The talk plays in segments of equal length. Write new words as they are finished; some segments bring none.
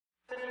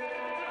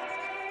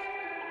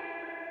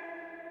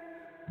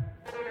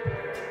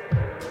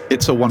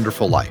It's a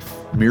Wonderful Life,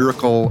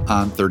 Miracle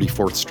on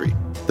 34th Street,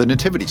 The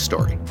Nativity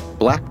Story,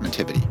 Black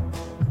Nativity.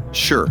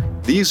 Sure,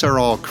 these are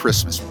all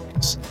Christmas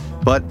movies,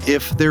 but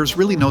if there's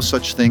really no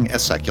such thing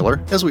as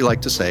secular, as we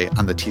like to say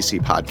on the TC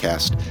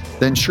podcast,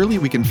 then surely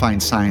we can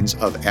find signs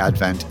of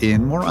Advent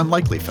in more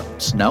unlikely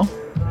films, no?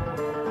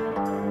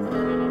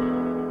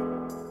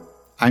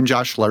 I'm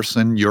Josh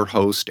Larson, your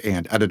host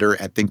and editor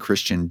at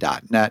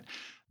thinkchristian.net.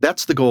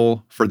 That's the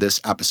goal for this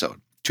episode,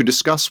 to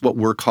discuss what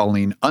we're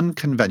calling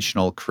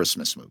unconventional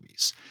Christmas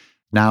movies.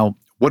 Now,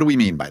 what do we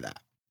mean by that?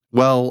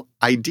 Well,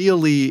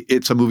 ideally,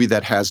 it's a movie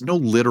that has no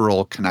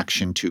literal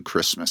connection to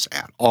Christmas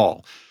at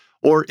all.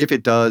 Or if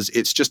it does,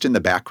 it's just in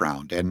the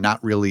background and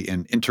not really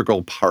an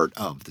integral part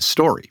of the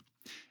story.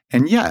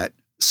 And yet,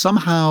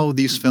 somehow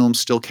these films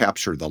still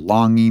capture the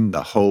longing,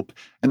 the hope,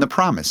 and the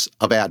promise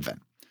of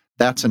Advent.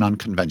 That's an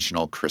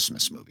unconventional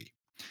Christmas movie.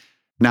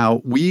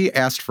 Now, we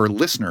asked for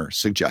listener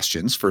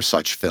suggestions for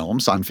such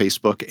films on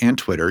Facebook and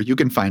Twitter. You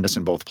can find us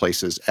in both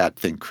places at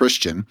Think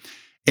Christian.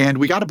 And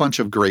we got a bunch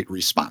of great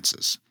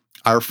responses.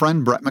 Our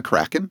friend Brett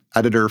McCracken,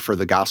 editor for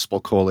the Gospel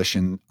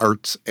Coalition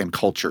Arts and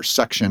Culture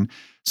section,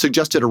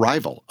 suggested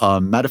Arrival, a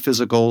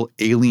metaphysical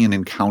alien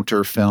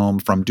encounter film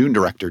from Dune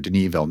director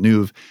Denis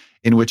Villeneuve,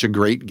 in which a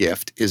great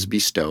gift is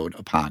bestowed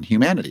upon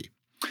humanity.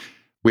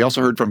 We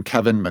also heard from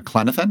Kevin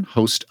McLenithan,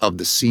 host of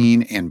the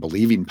Seeing and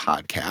Believing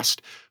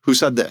podcast, who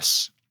said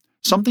this: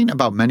 "Something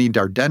about many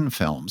Dardenne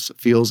films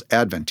feels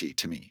Adventy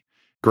to me.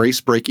 Grace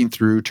breaking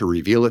through to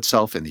reveal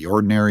itself in the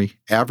ordinary,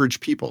 average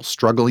people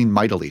struggling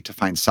mightily to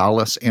find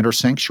solace and or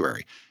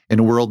sanctuary in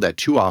a world that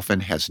too often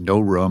has no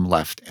room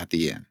left at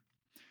the inn."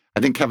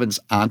 I think Kevin's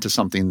onto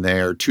something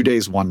there. 2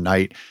 Days, One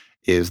Night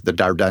is the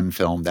Dardenne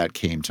film that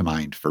came to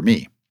mind for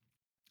me.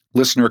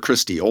 Listener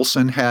Christy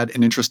Olson had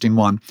an interesting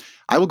one.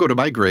 "I will go to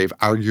my grave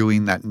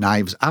arguing that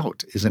Knives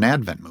Out is an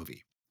Advent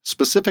movie,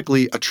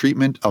 specifically a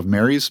treatment of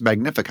Mary's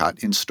Magnificat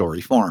in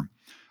story form,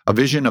 a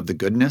vision of the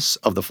goodness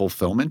of the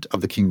fulfillment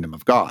of the kingdom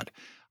of God.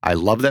 I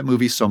love that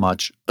movie so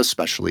much,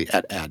 especially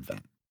at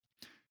Advent."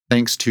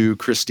 Thanks to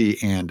Christy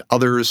and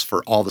others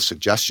for all the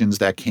suggestions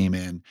that came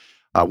in.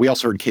 We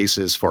also heard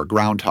cases for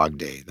Groundhog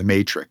Day, The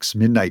Matrix,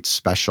 Midnight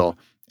Special,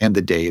 and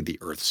The Day the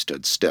Earth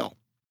Stood Still.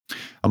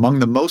 Among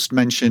the most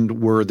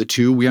mentioned were the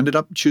two we ended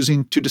up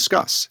choosing to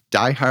discuss,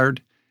 Die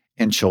Hard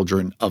and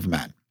Children of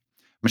Men.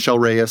 Michelle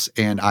Reyes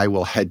and I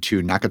will head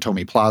to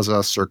Nakatomi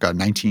Plaza circa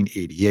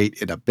 1988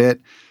 in a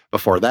bit.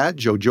 Before that,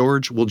 Joe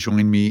George will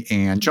join me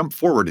and jump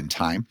forward in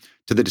time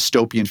to the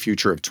dystopian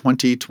future of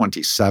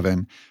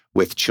 2027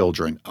 with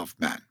Children of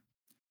Men.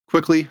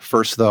 Quickly,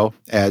 first though,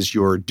 as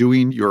you're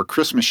doing your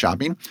Christmas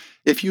shopping,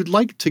 if you'd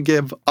like to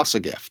give us a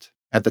gift,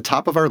 at the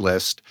top of our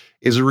list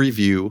is a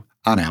review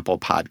on Apple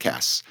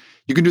Podcasts.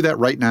 You can do that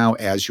right now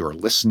as you're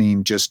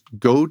listening. Just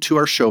go to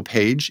our show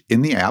page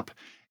in the app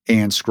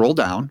and scroll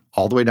down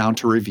all the way down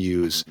to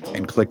reviews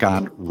and click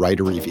on Write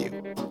a Review.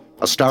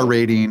 A star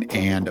rating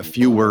and a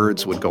few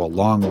words would go a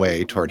long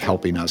way toward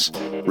helping us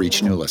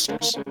reach new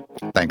listeners.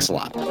 Thanks a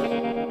lot.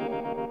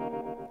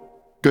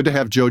 Good to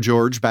have Joe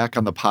George back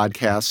on the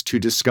podcast to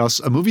discuss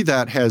a movie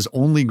that has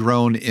only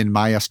grown in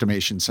my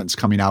estimation since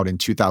coming out in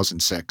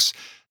 2006,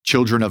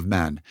 Children of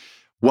Men.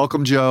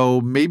 Welcome,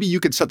 Joe. Maybe you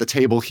could set the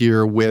table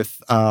here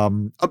with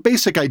a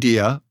basic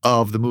idea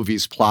of the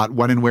movie's plot,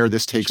 when and where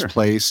this takes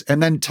place,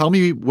 and then tell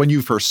me when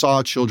you first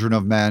saw Children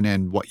of Men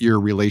and what your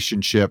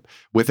relationship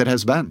with it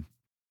has been.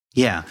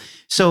 Yeah.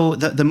 So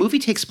the movie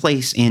takes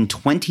place in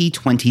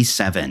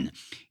 2027.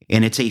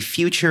 And it's a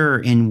future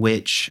in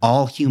which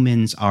all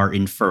humans are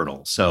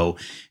infertile. So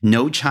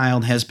no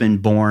child has been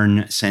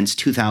born since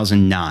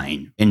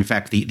 2009. In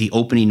fact, the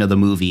opening of the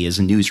movie is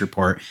a news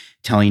report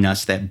telling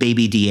us that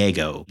baby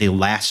Diego, the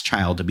last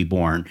child to be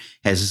born,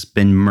 has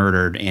been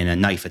murdered in a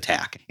knife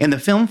attack. And the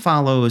film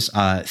follows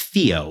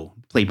Theo,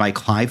 played by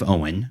Clive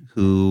Owen,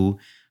 who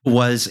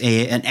was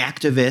an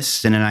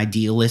activist and an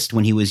idealist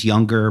when he was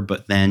younger,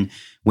 but then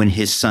when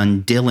his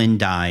son Dylan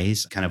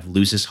dies, kind of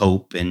loses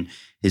hope, and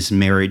his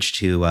marriage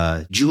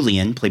to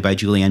Julian, played by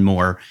Julianne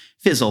Moore,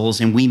 fizzles,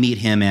 and we meet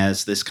him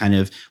as this kind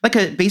of like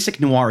a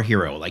basic noir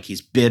hero. Like he's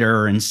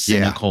bitter and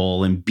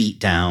cynical and beat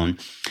down,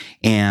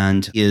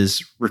 and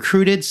is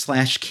recruited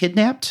 /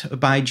 kidnapped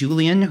by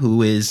Julian,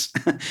 who is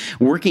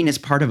working as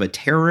part of a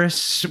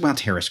terrorist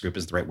group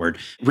is the right word,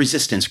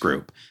 resistance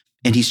group.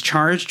 And he's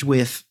charged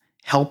with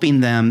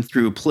helping them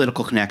through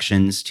political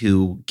connections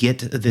to get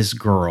this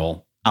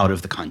girl out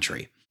of the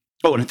country.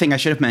 Oh, and a thing I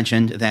should have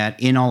mentioned, that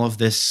in all of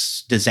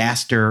this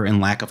disaster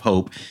and lack of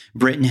hope,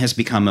 Britain has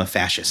become a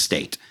fascist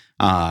state.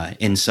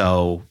 And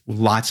so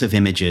lots of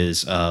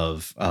images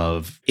of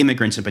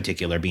immigrants in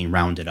particular being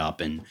rounded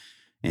up, and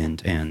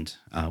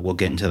we'll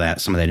get into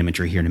some of that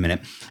imagery here in a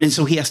minute. And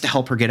so he has to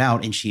help her get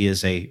out, and she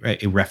is a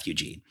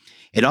refugee.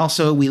 It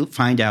also, we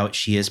find out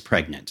she is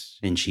pregnant,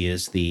 and she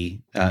is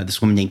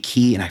this woman named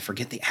Key, and I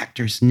forget the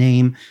actor's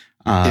name.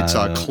 It's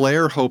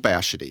Claire Hope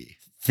Ashity.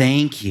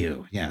 Thank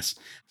you. Yes.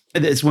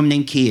 This woman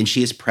named Key, and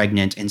she is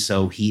pregnant, and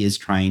so he is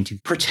trying to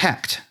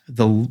protect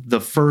the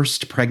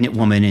first pregnant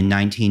woman in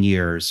 19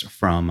 years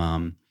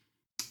from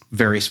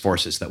various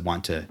forces that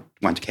want to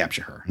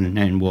capture her, and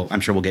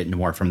I'm sure we'll get into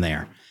more from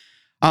there.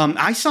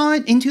 I saw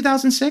it in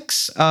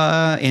 2006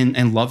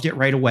 and loved it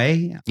right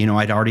away.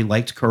 I'd already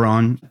liked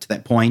Cuarón to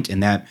that point,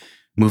 and that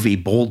movie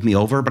bowled me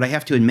over. But I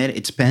have to admit,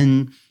 it's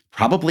been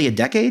probably a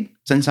decade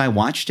since I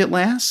watched it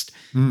last.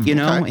 Okay.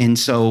 And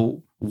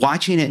so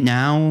watching it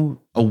now,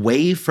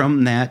 away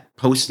from that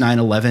post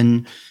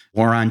 9/11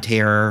 war on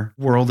terror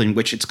world in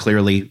which it's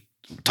clearly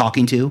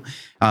talking to,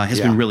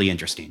 has been really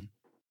interesting.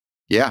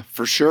 Yeah,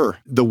 for sure.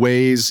 The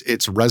ways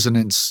its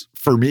resonance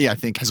for me, I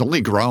think, has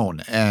only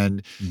grown.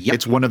 And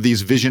it's one of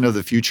these vision of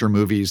the future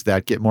movies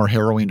that get more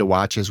harrowing to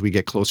watch as we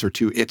get closer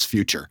to its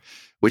future,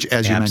 which,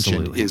 as you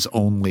mentioned, is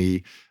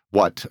only,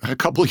 a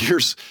couple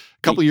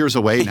years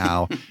away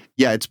now.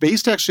 Yeah, it's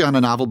based actually on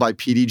a novel by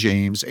P.D.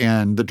 James,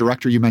 and the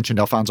director you mentioned,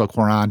 Alfonso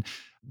Cuarón,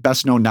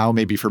 best known now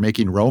maybe for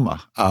making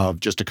Roma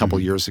just a couple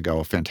years ago,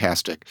 a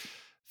fantastic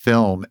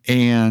film.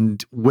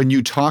 And when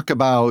you talk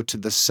about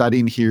the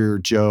setting here,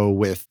 Joe,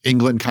 with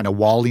England kind of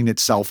walling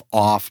itself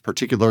off,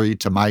 particularly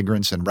to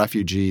migrants and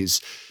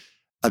refugees,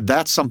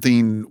 that's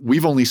something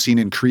we've only seen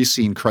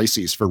increasing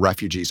crises for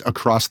refugees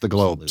across the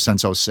globe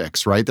since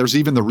 2006, right? There's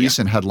even the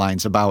recent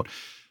headlines about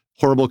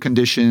horrible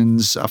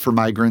conditions for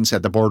migrants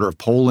at the border of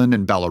Poland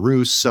and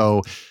Belarus.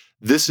 So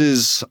this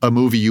is a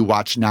movie you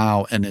watch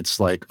now and it's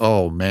like,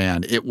 oh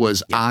man, it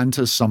was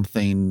onto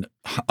something,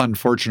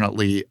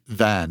 unfortunately,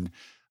 then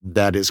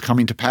that is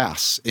coming to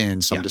pass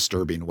in some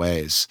disturbing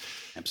ways.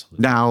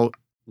 Absolutely. Now,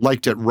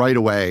 liked it right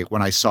away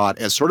when I saw it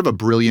as sort of a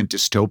brilliant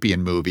dystopian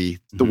movie,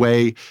 the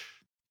way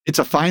it's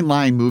a fine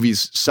line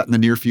movies set in the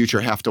near future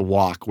have to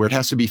walk, where it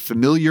has to be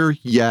familiar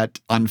yet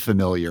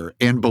unfamiliar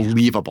and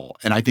believable.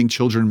 And I think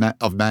Children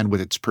of Men, with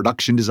its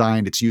production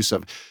design, its use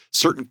of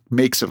certain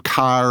makes of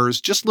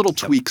cars, just little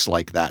tweaks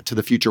like that to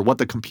the future, what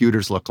the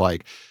computers look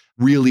like,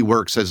 really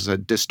works as a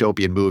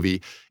dystopian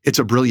movie. It's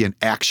a brilliant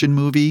action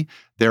movie.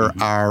 There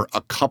are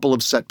a couple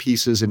of set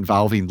pieces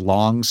involving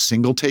long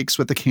single takes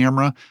with the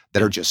camera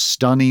that are just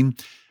stunning.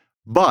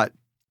 But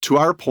to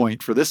our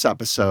point for this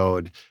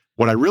episode,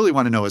 what I really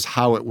want to know is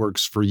how it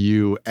works for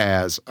you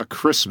as a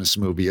Christmas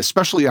movie,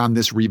 especially on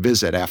this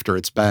revisit after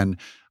it's been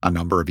a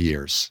number of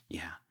years.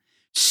 Yeah.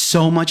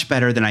 So much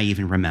better than I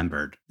even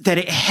remembered. That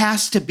it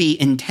has to be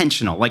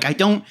intentional. Like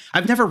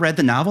I've never read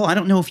the novel. I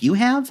don't know if you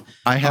have.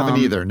 I haven't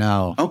either,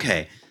 no.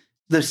 Okay.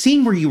 The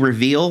scene where you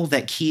reveal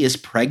that Key is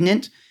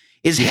pregnant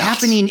is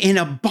happening in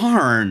a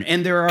barn,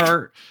 and there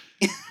are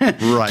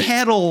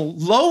cattle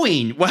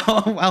lowing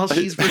while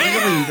she's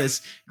revealing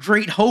this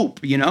great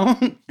hope,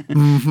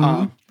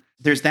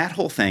 There's that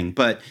whole thing.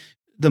 But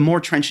the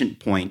more trenchant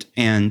point,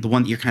 and the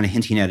one that you're kind of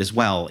hinting at as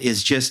well,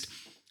 is just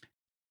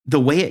the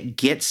way it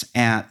gets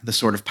at the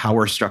sort of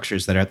power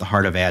structures that are at the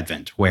heart of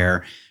Advent,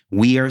 where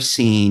we are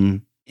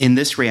seeing in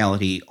this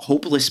reality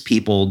hopeless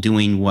people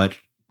doing what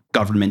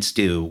governments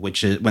do,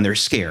 which is when they're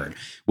scared,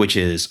 which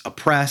is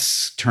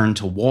oppress, turn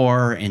to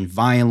war and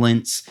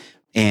violence,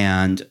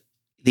 and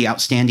the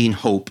outstanding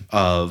hope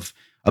of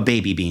a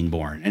baby being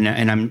born.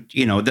 And I'm,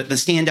 the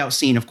standout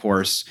scene, of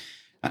course,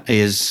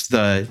 is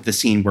the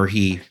scene where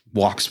he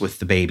walks with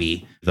the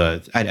baby.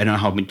 I don't know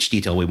how much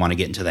detail we want to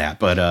get into that,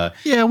 but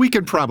yeah, we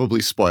could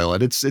probably spoil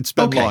it. It's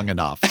been long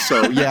enough.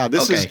 So yeah,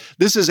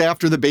 this is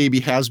after the baby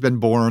has been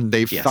born.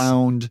 They've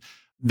found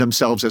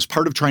themselves as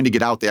part of trying to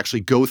get out. They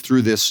actually go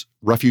through this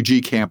refugee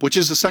camp, which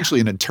is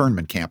essentially an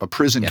internment camp, a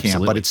prison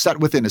camp, but it's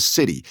set within a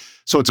city.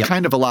 So it's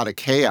kind of a lot of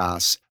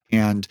chaos.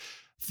 And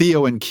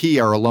Theo and Key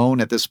are alone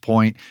at this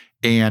point,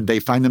 and they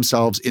find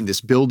themselves in this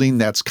building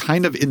that's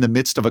kind of in the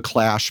midst of a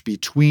clash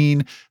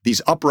between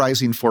these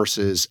uprising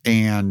forces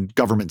and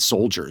government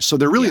soldiers. So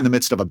they're really in the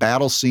midst of a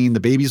battle scene. The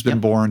baby's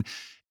been born.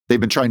 They've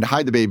been trying to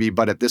hide the baby,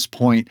 but at this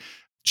point,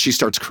 she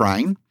starts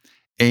crying,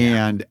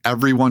 and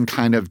everyone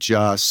kind of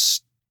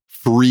just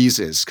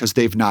freezes because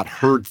they've not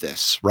heard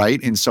this,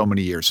 right, in so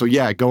many years. So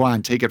yeah, go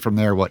on, take it from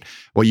there, what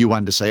you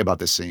wanted to say about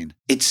this scene.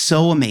 It's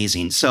so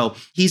amazing. So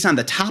he's on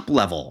the top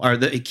level, or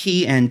the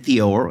Key and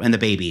Theo and the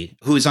baby,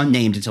 who is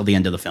unnamed until the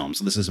end of the film,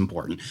 so this is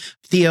important.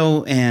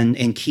 Theo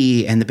and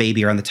Key and the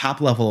baby are on the top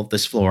level of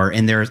this floor,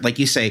 and there's, like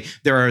you say,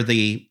 there are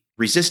the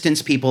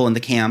resistance people in the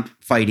camp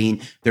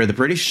fighting. There are the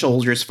British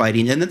soldiers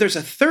fighting. And then there's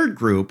a third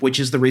group, which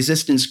is the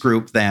resistance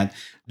group that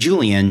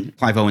Julian,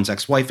 Clive Owen's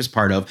ex-wife, is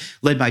part of,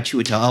 led by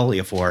Chiwetel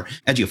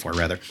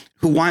Ejiofor,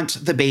 who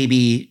want the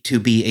baby to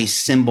be a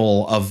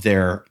symbol of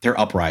their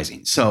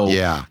uprising. So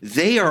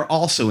they are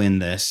also in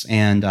this.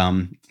 And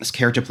this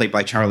character played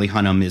by Charlie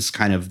Hunnam is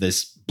kind of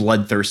this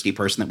bloodthirsty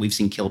person that we've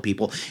seen kill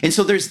people. And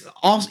so there's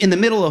also, in the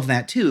middle of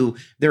that too,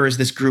 there is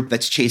this group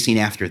that's chasing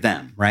after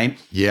them, right?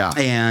 Yeah.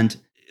 And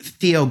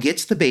Theo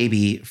gets the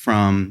baby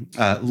from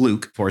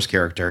Luke, Forrest's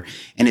character,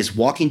 and is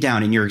walking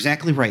down. And you're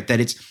exactly right that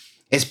it's,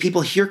 as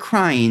people hear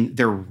crying,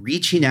 they're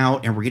reaching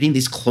out, and we're getting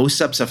these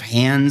close-ups of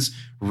hands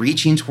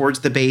reaching towards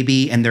the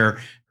baby, and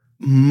they're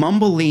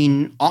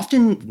mumbling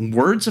often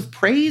words of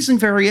praise in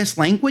various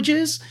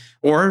languages,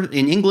 or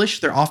in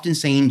English, they're often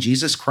saying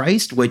Jesus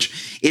Christ,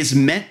 which is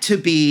meant to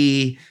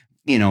be,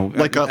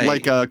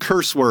 like a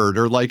curse word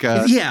or like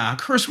a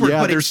curse word.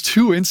 Yeah, but there's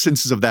two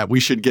instances of that we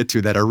should get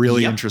to that are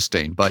really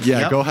interesting. But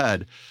go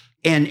ahead.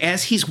 And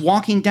as he's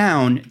walking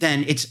down,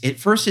 then at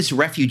first it's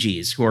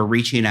refugees who are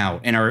reaching out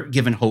and are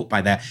given hope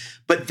by that.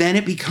 But then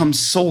it becomes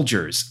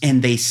soldiers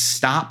and they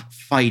stop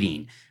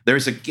fighting.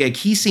 There's a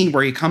key scene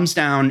where he comes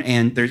down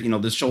and there's,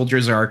 the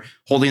soldiers are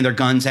holding their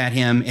guns at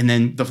him. And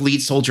then the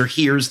lead soldier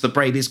hears the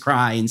baby's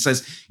cry and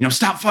says,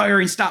 stop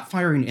firing, stop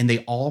firing. And they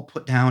all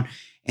put down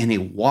and they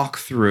walk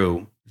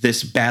through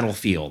this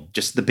battlefield.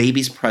 Just the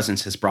baby's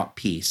presence has brought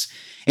peace.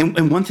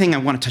 And one thing I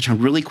want to touch on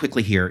really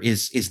quickly here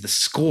is the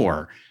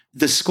score.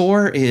 The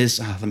score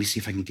is, let me see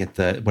if I can get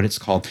what it's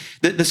called.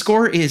 The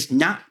score is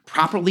not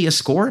properly a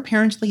score,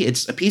 apparently.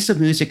 It's a piece of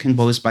music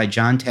composed by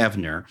John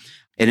Tavener,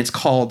 and it's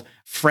called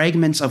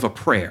Fragments of a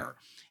Prayer.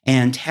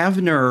 And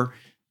Tavener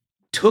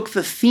took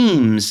the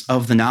themes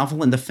of the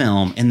novel and the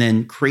film and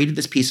then created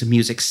this piece of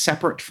music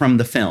separate from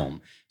the film.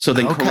 So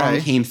then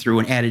Cuarón came through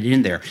and added it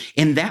in there.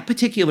 In that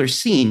particular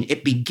scene,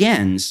 it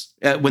begins,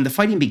 when the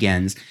fighting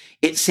begins,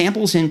 it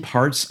samples in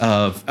parts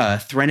of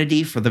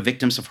Threnody for the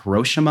Victims of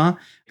Hiroshima,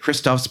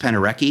 Krzysztof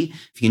Penderecki.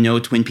 If you know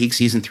Twin Peaks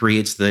Season 3,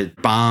 it's the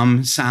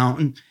bomb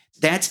sound.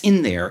 That's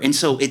in there. And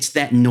so it's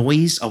that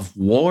noise of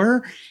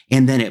war,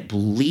 and then it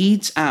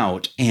bleeds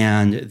out,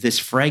 and this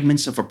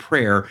Fragments of a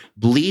Prayer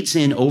bleeds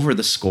in over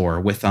the score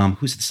with,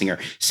 who's the singer?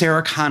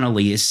 Sarah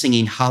Connolly is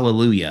singing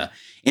Hallelujah.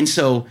 And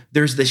so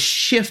there's this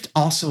shift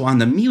also on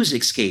the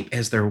musicscape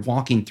as they're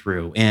walking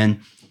through,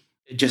 and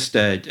just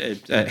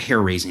a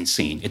hair-raising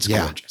scene. It's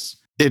gorgeous.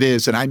 It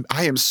is. And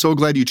I am so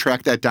glad you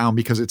tracked that down,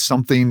 because it's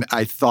something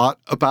I thought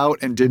about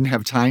and didn't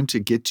have time to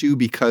get to,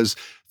 because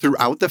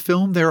throughout the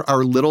film, there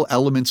are little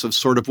elements of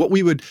sort of what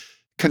we would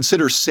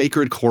consider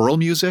sacred choral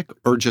music,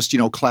 or just,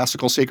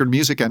 classical sacred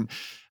music. And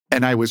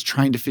I was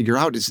trying to figure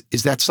out,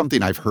 is that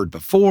something I've heard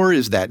before?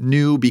 Is that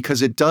new?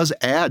 Because it does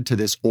add to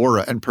this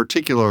aura, and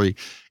particularly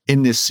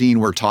in this scene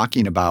we're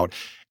talking about.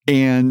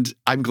 And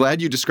I'm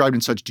glad you described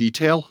in such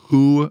detail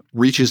who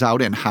reaches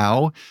out and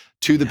how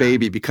to the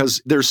baby, because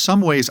there's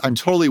some ways, I'm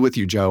totally with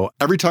you, Joe.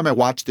 Every time I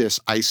watch this,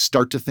 I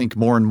start to think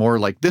more and more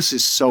like, this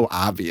is so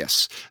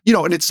obvious.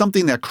 And it's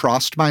something that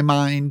crossed my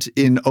mind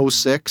in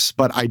 2006,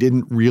 but I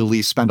didn't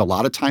really spend a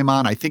lot of time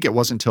on. I think it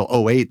wasn't until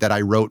 2008 that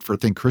I wrote for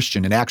Think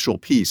Christian an actual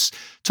piece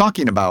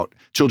talking about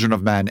Children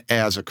of Men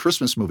as a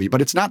Christmas movie,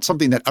 but it's not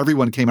something that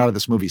everyone came out of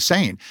this movie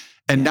saying.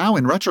 And now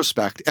in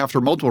retrospect,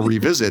 after multiple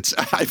revisits,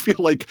 I feel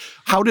like,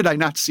 how did I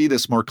not see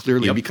this more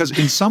clearly? Because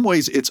in some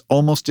ways, it's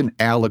almost an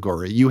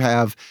allegory. You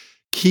have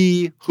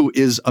Key, who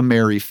is a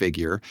Mary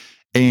figure.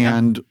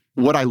 And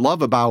what I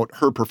love about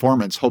her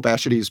performance, Hope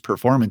Ashety's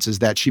performance, is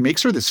that she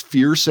makes her this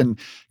fierce and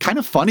kind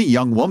of funny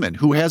young woman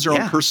who has her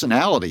own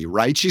personality,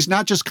 right? She's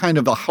not just kind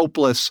of a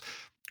helpless,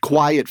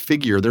 quiet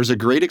figure. There's a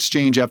great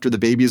exchange after the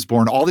baby is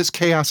born. All this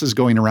chaos is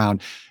going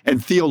around.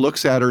 And Theo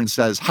looks at her and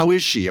says, "How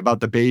is she?"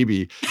 about the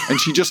baby. And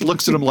she just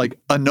looks at him like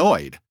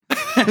annoyed.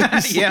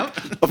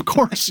 Of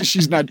course,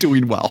 she's not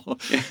doing well.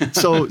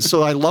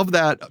 So I love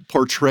that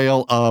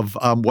portrayal of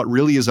what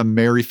really is a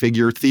Mary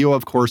figure. Theo,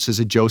 of course, is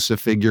a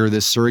Joseph figure,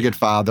 this surrogate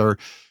father,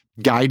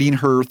 guiding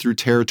her through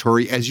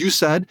territory, as you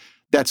said,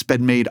 that's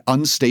been made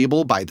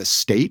unstable by the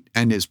state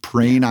and is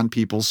preying on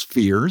people's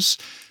fears,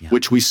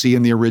 which we see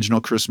in the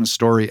original Christmas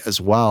Story as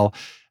well.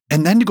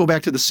 And then to go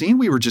back to the scene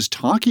we were just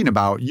talking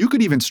about, you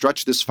could even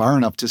stretch this far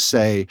enough to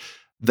say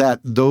that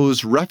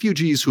those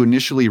refugees who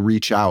initially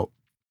reach out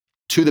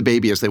to the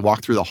baby as they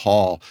walk through the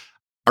hall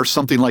are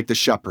something like the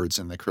shepherds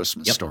in the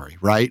Christmas Story,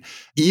 right?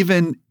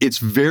 Even it's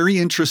very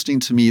interesting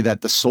to me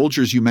that the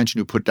soldiers you mentioned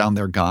who put down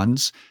their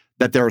guns,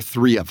 that there are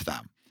three of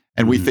them.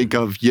 And we think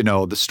of,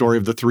 the story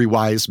of the three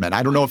wise men.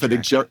 I don't know if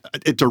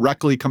it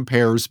directly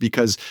compares,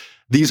 because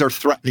these are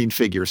threatening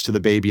figures to the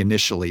baby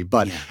initially,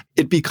 but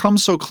it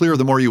becomes so clear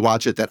the more you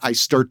watch it that I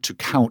start to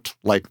count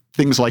like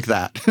things like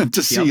that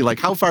to see like,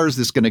 how far is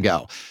this going to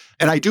go?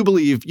 And I do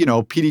believe,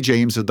 P.D.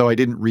 James, though I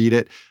didn't read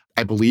it,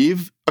 I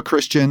believe a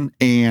Christian,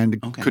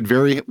 and could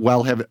very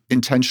well have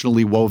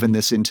intentionally woven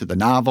this into the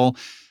novel.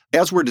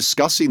 As we're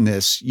discussing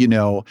this,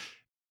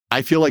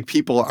 I feel like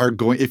people are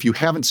going, if you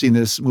haven't seen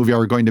this movie,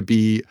 are going to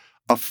be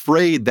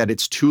afraid that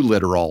it's too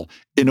literal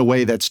in a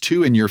way that's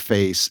too in your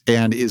face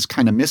and is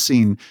kind of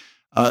missing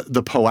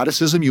the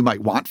poeticism you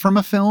might want from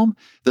a film,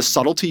 the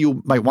subtlety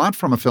you might want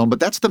from a film. But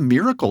that's the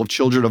miracle of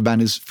Children of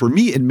Men, is, for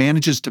me, it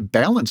manages to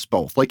balance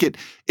both. Like it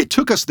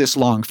took us this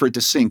long for it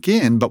to sink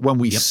in, but when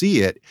we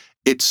see it,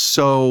 it's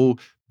so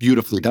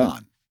beautifully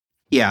done.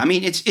 Yeah, I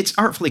mean, it's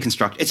artfully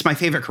constructed. It's my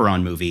favorite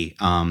Cuarón movie.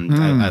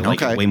 I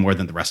like it way more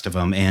than the rest of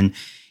them. And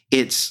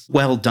it's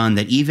well done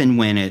that even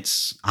when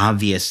it's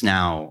obvious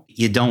now,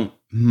 you don't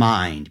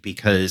mind,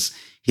 because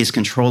his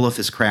control of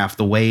his craft,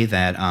 the way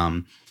that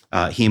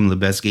he and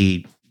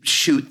Lubezki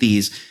shoot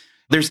these,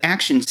 there's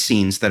action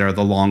scenes that are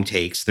the long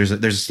takes. There's a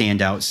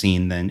standout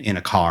scene then in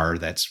a car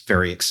that's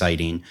very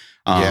exciting.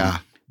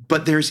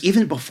 But there's,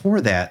 even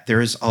before that,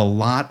 there's a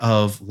lot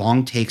of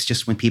long takes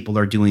just when people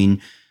are doing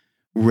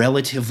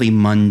relatively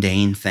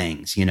mundane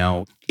things,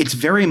 It's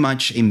very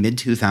much a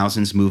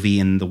mid-2000s movie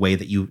in the way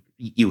that you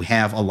you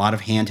have a lot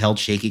of handheld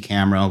shaky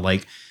camera,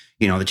 like,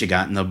 that you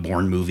got in the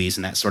Bourne movies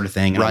and that sort of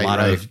thing. And a lot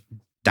of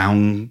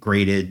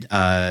downgraded,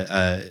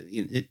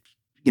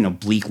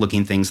 bleak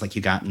looking things like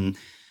you got in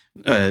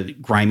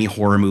grimy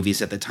horror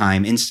movies at the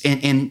time.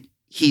 And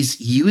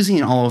he's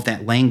using all of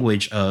that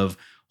language of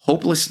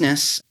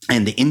hopelessness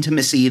and the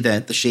intimacy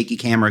that the shaky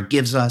camera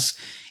gives us,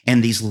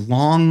 and these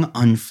long,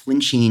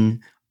 unflinching,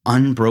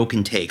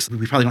 unbroken takes.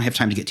 We probably don't have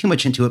time to get too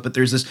much into it, but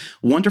there's this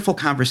wonderful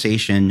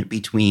conversation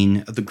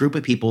between the group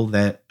of people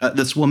that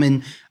this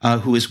woman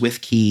who is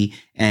with Key,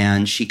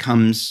 and she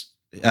comes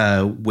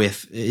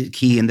with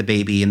Key and the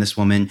baby, and this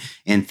woman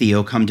and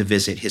Theo come to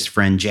visit his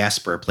friend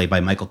Jasper, played by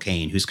Michael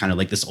Caine, who's kind of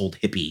like this old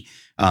hippie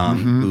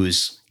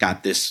who's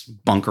got this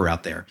bunker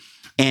out there.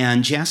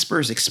 And Jasper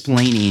is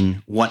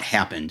explaining what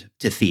happened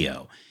to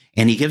Theo.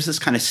 And he gives this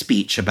kind of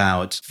speech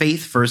about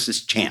faith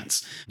versus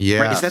chance.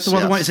 Yeah, right? Is that the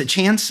other one? Is it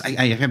chance?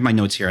 I have my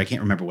notes here. I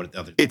can't remember what the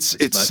other. It's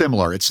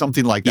similar. It's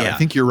something like that. Yeah. I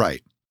think you're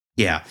right.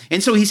 Yeah.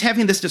 And so he's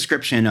having this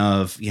description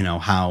of,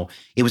 how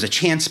it was a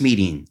chance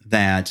meeting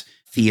that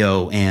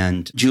Theo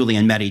and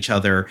Julian met each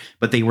other,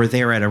 but they were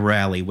there at a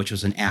rally, which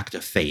was an act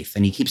of faith.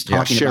 And he keeps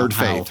talking shared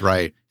about faith,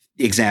 right?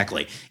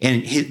 Exactly.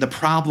 And the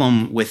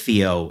problem with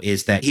Theo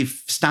is that he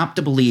stopped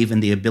to believe in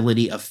the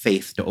ability of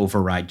faith to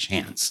override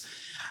chance.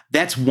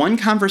 That's one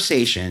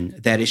conversation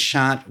that is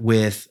shot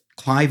with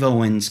Clive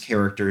Owen's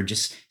character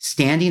just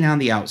standing on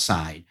the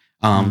outside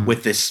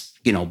with this,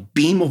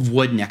 beam of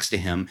wood next to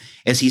him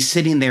as he's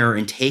sitting there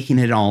and taking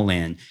it all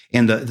in.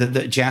 And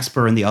the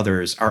Jasper and the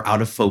others are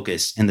out of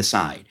focus in the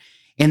side.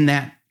 And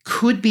that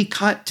could be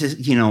cut to,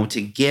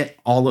 to get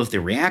all of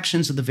the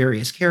reactions of the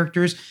various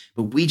characters,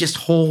 but we just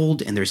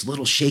hold, and there's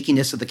little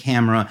shakiness of the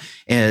camera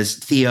as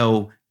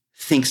Theo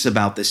thinks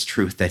about this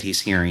truth that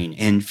he's hearing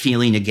and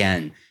feeling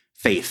again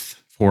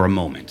faith for a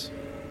moment.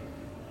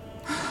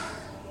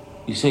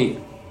 You see,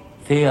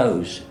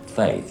 Theo's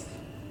faith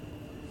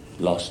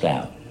lost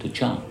out to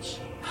chance.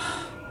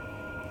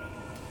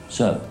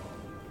 So,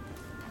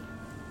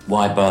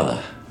 why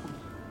bother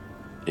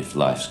if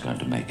life's going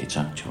to make its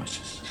own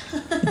choices?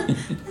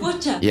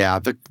 Yeah,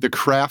 the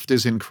craft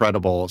is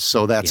incredible.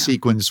 So that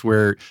sequence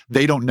where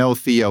they don't know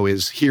Theo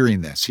is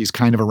hearing this. He's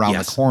kind of around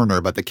the corner,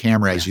 but the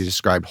camera, as you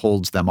described,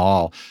 holds them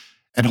all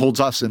and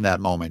holds us in that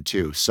moment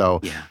too.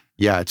 So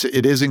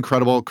it is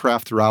incredible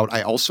craft throughout.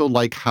 I also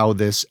like how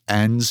this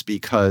ends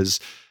because,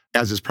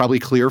 as is probably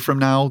clear from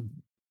now,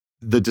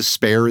 the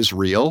despair is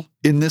real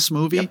in this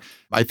movie. Yep.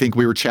 I think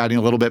we were chatting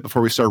a little bit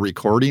before we started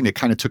recording. It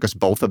kind of took us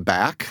both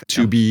aback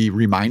to be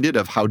reminded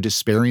of how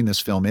despairing this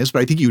film is.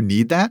 But I think you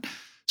need that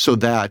so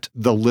that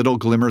the little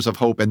glimmers of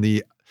hope and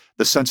the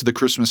sense of the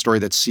Christmas story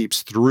that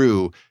seeps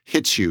through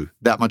hits you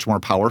that much more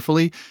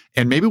powerfully.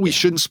 And maybe we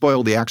shouldn't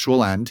spoil the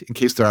actual end in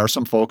case there are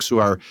some folks who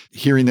are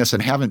hearing this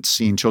and haven't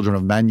seen Children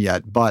of Men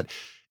yet. But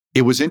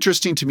it was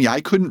interesting to me. I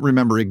couldn't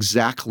remember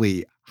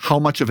exactly how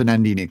much of an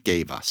ending it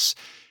gave us.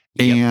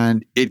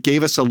 And it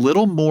gave us a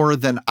little more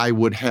than I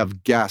would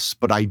have guessed,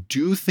 but I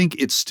do think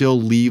it still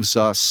leaves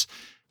us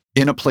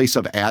in a place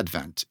of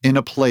Advent, in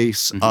a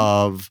place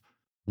of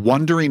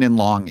wondering and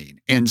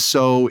longing. And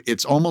so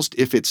it's almost,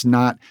 if it's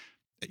not,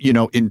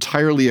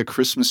 entirely a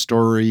Christmas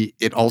story,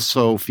 it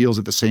also feels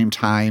at the same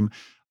time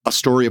a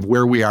story of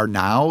where we are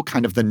now,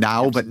 kind of the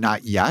now but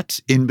not yet,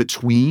 in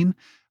between,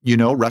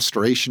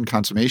 restoration,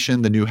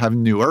 consummation, the new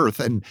heaven, new earth.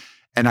 And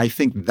I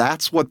think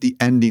that's what the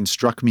ending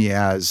struck me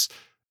as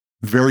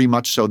very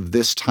much so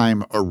this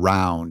time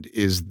around,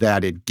 is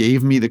that it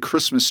gave me the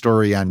Christmas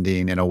story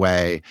ending in a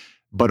way,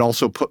 but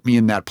also put me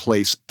in that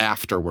place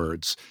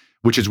afterwards,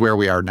 which is where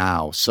we are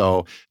now.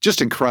 So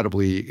just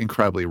incredibly,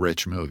 incredibly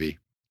rich movie.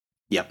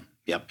 Yep.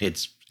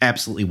 It's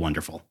absolutely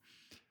wonderful.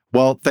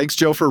 Well, thanks,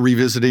 Joe, for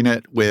revisiting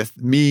it with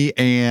me.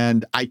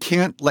 And I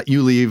can't let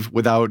you leave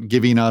without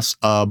giving us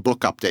a book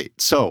update.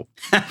 So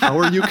how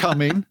are you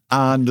coming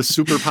on the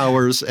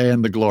superpowers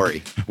and the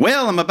glory?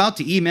 Well, I'm about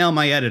to email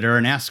my editor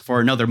and ask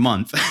for another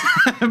month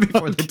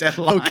before the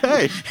deadline.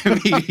 Okay.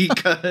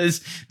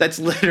 Because that's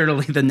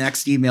literally the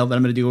next email that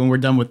I'm going to do when we're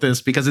done with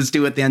this, because it's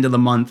due at the end of the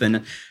month.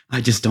 And I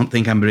just don't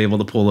think I'm going to be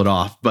able to pull it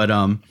off. But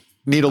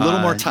need a little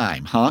more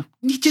time, huh?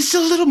 Just a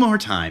little more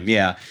time,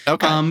 yeah.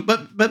 Okay.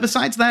 But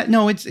besides that,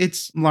 no,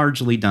 it's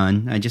largely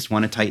done. I just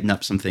want to tighten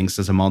up some things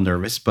because I'm all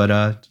nervous.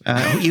 But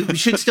you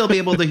should still be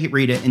able to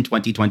read it in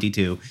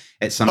 2022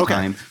 at some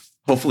time.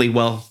 Hopefully,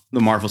 the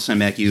Marvel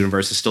Cinematic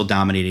Universe is still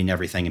dominating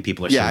everything, and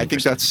people are I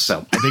think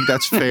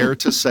that's fair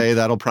to say.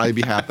 That'll probably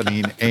be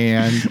happening.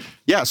 And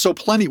so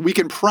plenty. We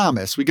can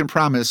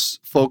promise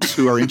folks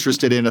who are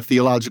interested in a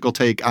theological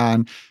take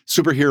on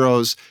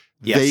superheroes,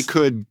 they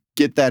could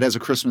get that as a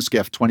Christmas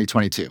gift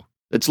 2022.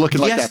 It's looking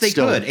like that's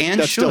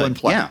still in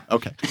play. Yeah.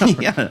 Okay.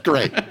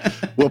 Great.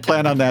 We'll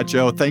plan on that,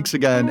 Joe. Thanks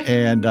again,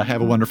 and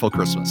have a wonderful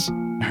Christmas.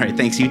 All right.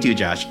 Thanks. You too,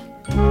 Josh.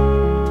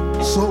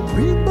 So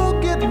people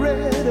get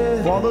ready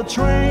for the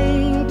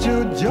train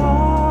to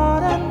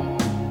Jordan,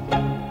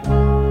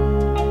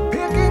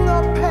 picking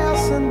up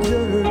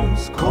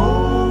passengers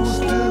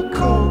coast to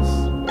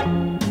coast.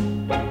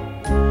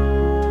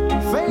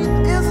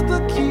 Faith is the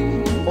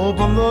key.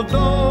 Open the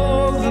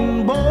outdoors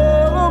and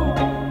boredom,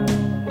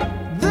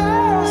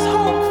 there's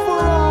hope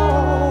for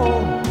all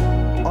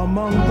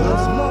among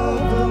those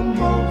loved the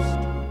most.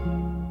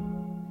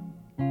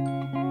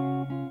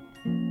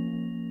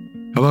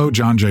 Hello,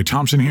 John J.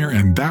 Thompson here,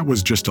 and that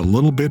was just a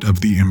little bit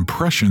of the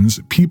Impressions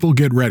People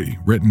Get Ready,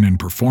 written and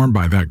performed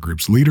by that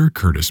group's leader,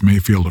 Curtis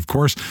Mayfield, of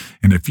course.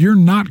 And if you're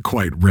not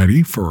quite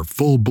ready for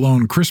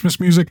full-blown Christmas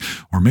music,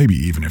 or maybe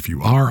even if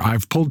you are,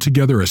 I've pulled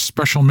together a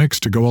special mix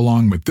to go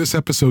along with this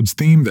episode's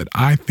theme that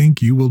I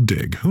think you will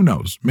dig. Who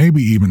knows,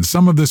 maybe even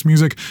some of this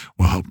music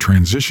will help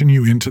transition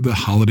you into the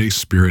holiday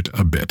spirit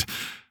a bit.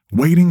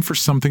 Waiting for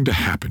something to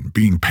happen,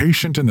 being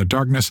patient in the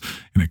darkness,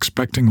 and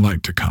expecting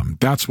light to come.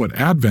 That's what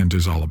Advent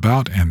is all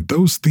about, and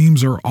those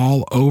themes are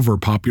all over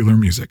popular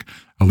music.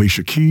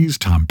 Alicia Keys,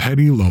 Tom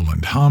Petty,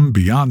 Lowland Hum,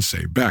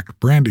 Beyoncé, Beck,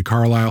 Brandi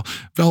Carlile,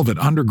 Velvet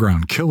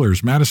Underground,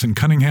 Killers, Madison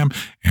Cunningham,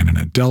 and an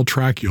Adele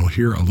track you'll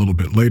hear a little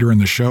bit later in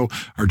the show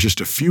are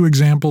just a few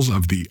examples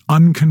of the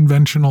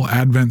unconventional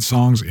Advent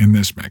songs in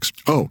this mix.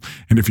 Oh,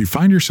 and if you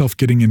find yourself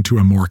getting into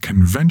a more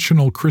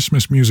conventional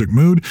Christmas music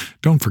mood,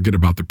 don't forget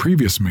about the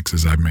previous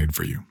mixes I've made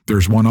for you.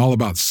 There's one all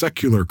about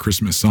secular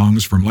Christmas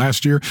songs from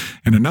last year,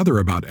 and another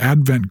about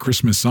Advent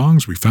Christmas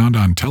songs we found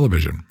on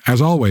television.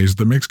 As always,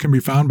 the mix can be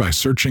found by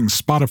searching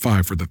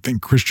Spotify for the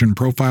Think Christian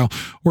profile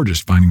or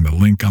just finding the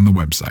link on the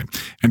website.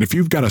 And if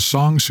you've got a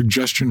song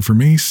suggestion for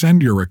me,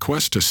 send your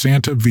request to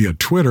Santa via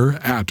Twitter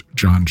at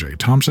John J.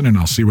 Thompson, and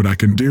I'll see what I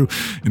can do.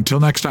 Until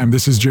next time,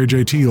 this is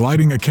JJT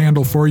lighting a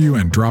candle for you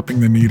and dropping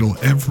the needle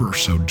ever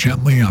so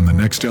gently on the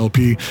next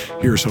LP.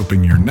 Here's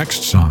hoping your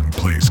next song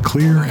plays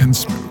clear and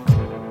smooth.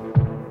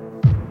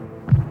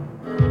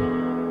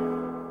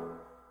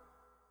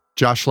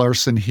 Josh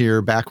Larson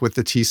here, back with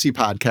the TC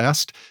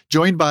Podcast,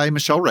 joined by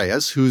Michelle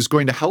Reyes, who's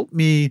going to help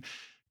me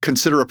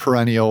consider a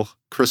perennial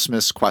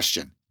Christmas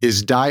question.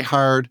 Is Die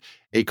Hard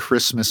a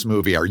Christmas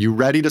movie? Are you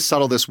ready to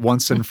settle this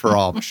once and for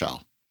all,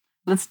 Michelle?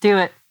 Let's do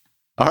it.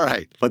 All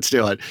right, let's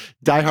do it.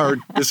 Die Hard,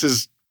 this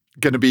is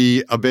going to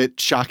be a bit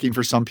shocking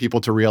for some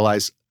people to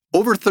realize.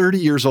 Over 30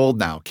 years old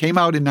now, came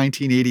out in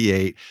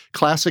 1988,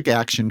 classic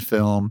action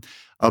film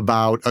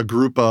about a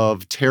group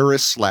of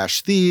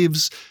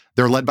terrorists/thieves.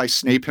 They're led by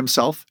Snape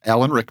himself,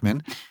 Alan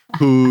Rickman,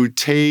 who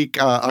take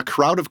a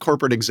crowd of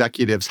corporate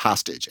executives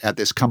hostage at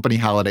this company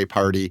holiday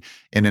party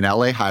in an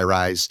LA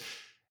high-rise.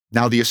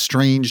 Now, the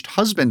estranged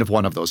husband of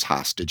one of those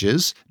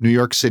hostages, New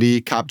York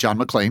City cop John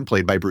McClane,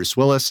 played by Bruce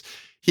Willis,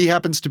 he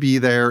happens to be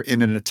there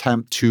in an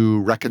attempt to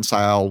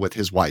reconcile with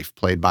his wife,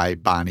 played by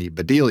Bonnie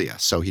Bedelia.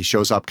 So he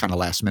shows up kind of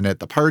last minute at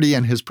the party,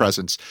 and his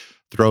presence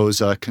throws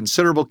a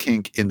considerable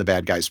kink in the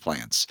bad guy's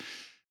plans.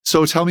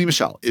 So tell me,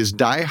 Michelle, is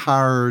Die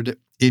Hard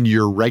in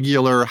your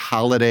regular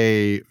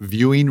holiday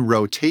viewing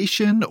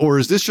rotation, or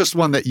is this just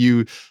one that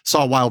you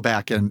saw a while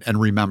back and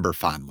remember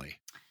fondly?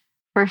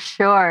 For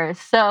sure.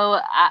 So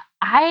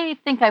I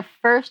think I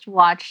first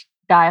watched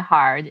Die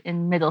Hard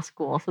in middle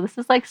school. So this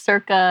is like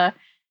circa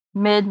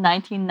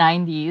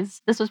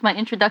mid-1990s. This was my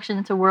introduction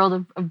into the world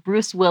of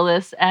Bruce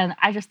Willis, and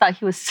I just thought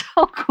he was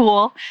so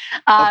cool.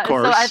 Of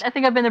course. So I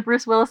think I've been a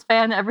Bruce Willis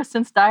fan ever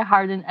since Die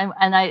Hard,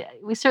 and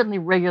we certainly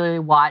regularly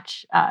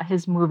watch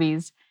his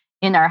movies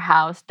in our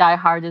house. Die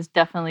Hard is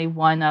definitely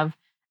one of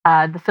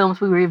the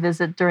films we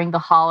revisit during the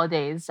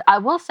holidays. I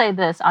will say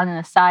this on an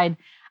aside.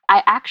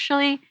 I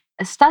actually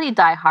studied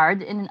Die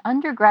Hard in an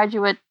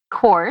undergraduate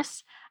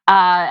course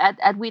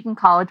at Wheaton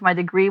College. My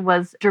degree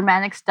was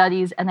Germanic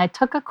Studies, and I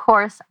took a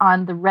course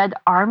on the Red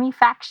Army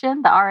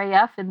faction, the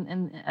RAF,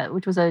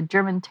 which was a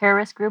German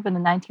terrorist group in the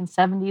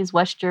 1970s,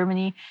 West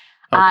Germany.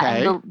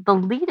 Okay. And the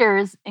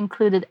leaders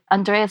included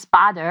Andreas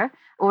Baader,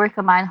 Ulrike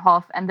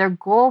Meinhof, and their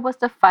goal was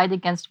to fight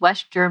against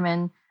West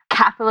German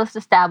capitalist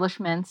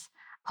establishments.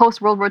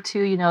 Post-World War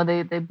II,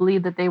 they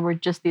believed that they were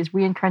just these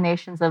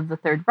reincarnations of the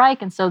Third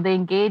Reich, and so they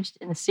engaged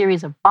in a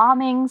series of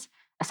bombings,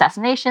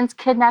 assassinations,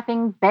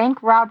 kidnapping,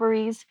 bank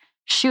robberies,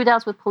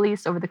 shootouts with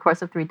police over the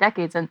course of 3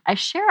 decades. And I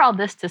share all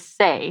this to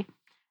say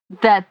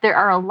that there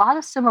are a lot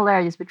of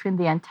similarities between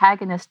the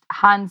antagonist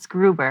Hans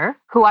Gruber,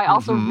 who I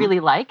also really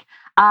like,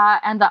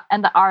 and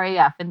the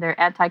RAF and their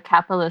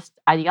anti-capitalist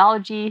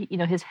ideology.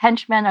 His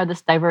henchmen are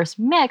this diverse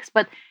mix,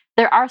 but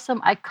there are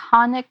some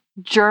iconic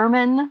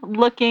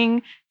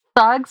German-looking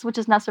thugs, which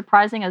is not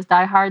surprising, as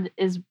Die Hard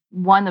is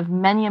one of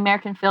many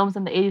American films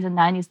in the 80s and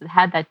 90s that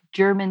had that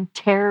German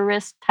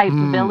terrorist-type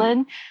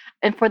villain.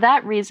 And for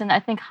that reason, I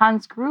think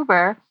Hans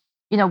Gruber,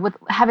 with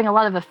having a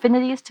lot of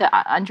affinities to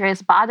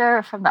Andreas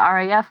Baader from the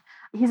RAF,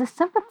 he's a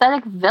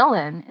sympathetic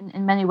villain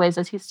in many ways,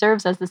 as he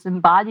serves as this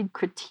embodied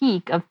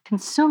critique of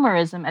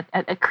consumerism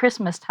at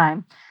Christmas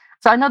time.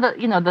 So I know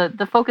that,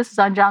 the focus is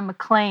on John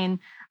McClane,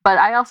 but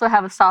I also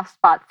have a soft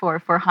spot for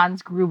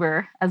Hans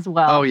Gruber as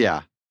well. Oh,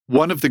 yeah.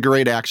 One of the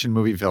great action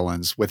movie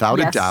villains, without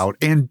a doubt.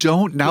 And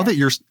that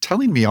you're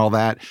telling me all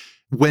that,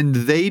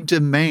 when they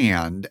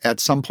demand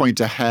at some point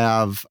to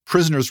have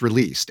prisoners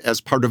released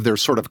as part of their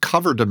sort of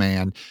cover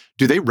demand,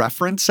 do they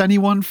reference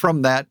anyone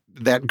from that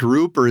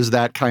group, or is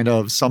that kind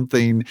of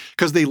something?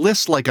 Because they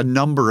list like a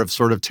number of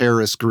sort of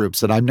terrorist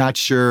groups, and I'm not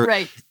sure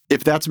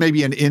if that's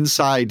maybe an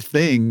inside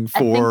thing I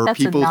think for that's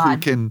a people who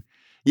nod. can,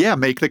 yeah,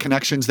 make the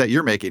connections that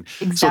you're making.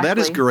 So that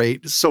is Exactly.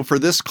 great. So for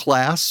this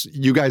class,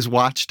 you guys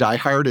watch Die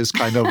Hard as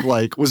kind of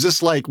like, was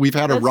this like, we've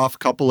had a That's- rough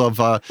couple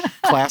of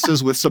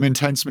classes with some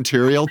intense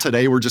material.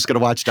 Today, we're just going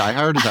to watch Die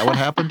Hard. Is that what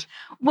happened?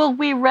 Well,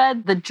 we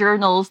read the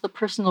journals, the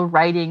personal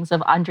writings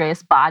of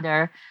Andreas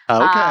Bader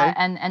Okay.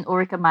 and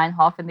Ulrike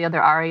Meinhof and the other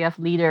RAF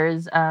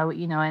leaders,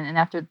 and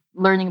after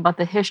learning about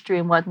the history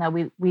and whatnot,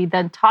 we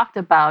then talked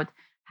about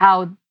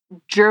how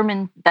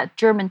that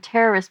German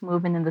terrorist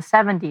movement in the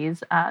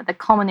 70s that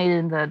culminated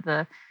in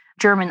the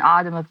German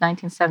autumn of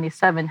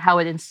 1977, how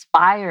it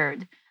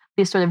inspired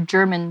these sort of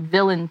German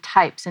villain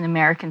types in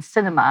American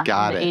cinema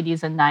Got in the it.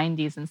 80s and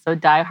 90s. And so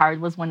Die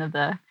Hard was one of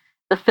the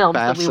films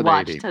that we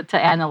watched Fascinating. to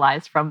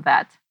analyze from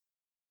that.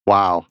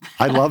 Wow.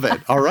 I love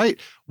it. All right.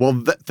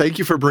 Well, thank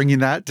you for bringing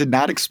that. Did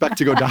not expect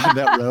to go down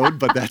that road,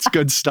 but that's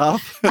good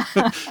stuff.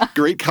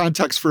 Great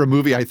context for a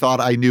movie I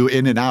thought I knew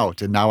in and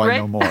out, and now I Right.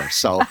 know more.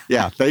 So,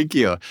 yeah, thank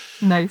you.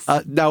 Nice.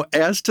 Now,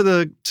 as to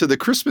the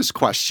Christmas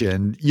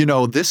question,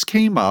 this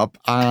came up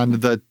on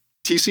the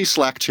TC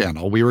Slack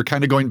channel. We were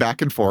kind of going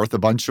back and forth, a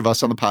bunch of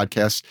us on the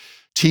podcast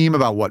team,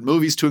 about what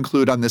movies to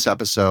include on this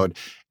episode,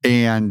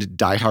 and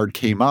Die Hard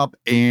came up,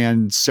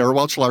 and Sarah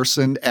Welch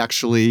Larson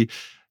actually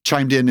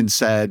chimed in and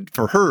said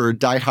for her,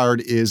 Die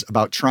Hard is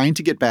about trying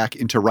to get back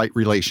into right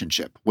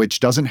relationship, which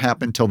doesn't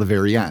happen till the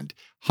very end.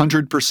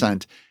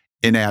 100%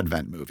 an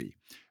Advent movie.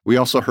 We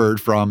also heard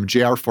from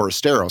J.R.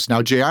 Forasteros.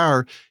 Now,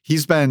 J.R.,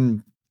 he's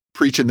been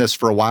preaching this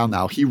for a while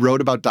now. He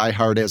wrote about Die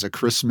Hard as a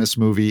Christmas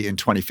movie in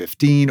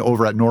 2015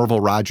 over at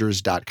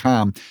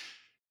NorvalRogers.com,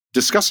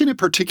 discussing it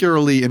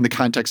particularly in the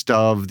context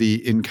of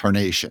the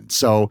incarnation.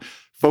 So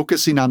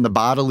focusing on the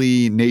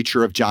bodily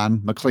nature of John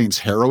McClane's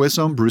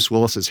heroism, Bruce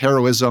Willis's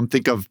heroism.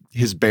 Think of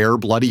his bare,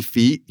 bloody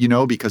feet,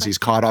 because he's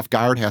caught off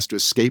guard, has to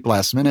escape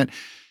last minute.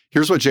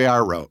 Here's what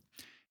J.R. wrote.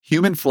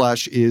 Human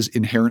flesh is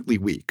inherently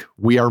weak.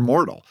 We are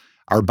mortal.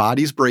 Our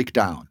bodies break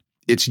down.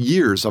 It's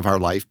years of our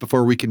life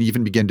before we can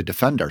even begin to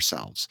defend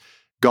ourselves.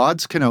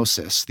 God's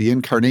kenosis, the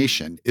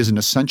incarnation, is an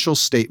essential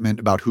statement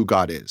about who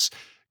God is.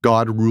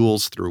 God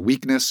rules through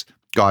weakness.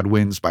 God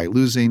wins by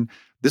losing.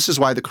 This is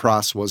why the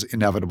cross was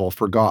inevitable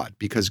for God,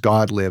 because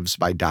God lives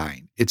by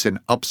dying. It's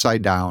an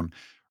upside-down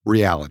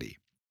reality.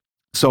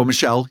 So,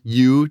 Michelle,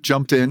 you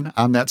jumped in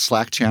on that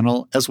Slack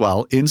channel as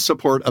well in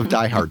support of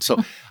Die Hard. So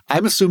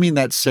I'm assuming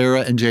that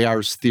Sarah and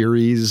JR's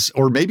theories,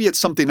 or maybe it's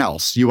something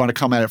else, you want to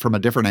come at it from a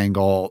different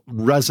angle,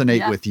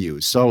 resonate with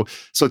you. So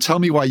tell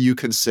me why you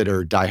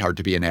consider Die Hard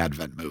to be an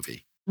Advent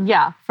movie.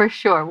 Yeah, for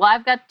sure. Well,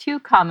 I've got two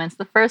comments.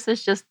 The first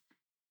is just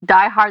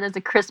Die Hard as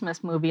a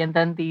Christmas movie, and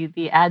then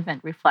the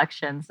Advent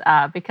reflections.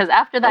 Because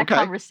after that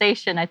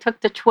conversation, I took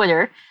to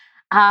Twitter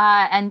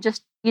and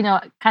just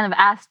kind of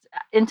asked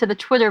into the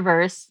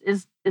Twitterverse,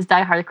 is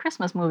Die Hard a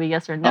Christmas movie?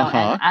 Yes or no?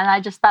 And I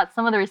just thought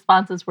some of the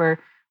responses were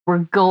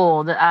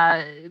gold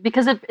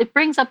because it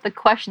brings up the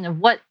question of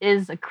what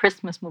is a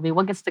Christmas movie?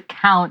 What gets to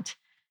count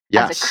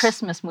as a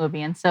Christmas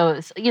movie? And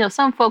so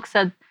some folks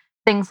said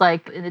things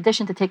like, in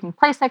addition to taking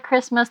place at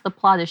Christmas, the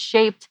plot is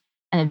shaped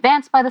and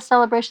advanced by the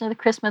celebration of the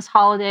Christmas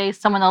holiday.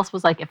 Someone else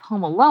was like, if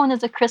Home Alone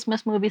is a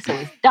Christmas movie, so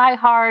is Die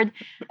Hard.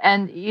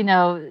 And,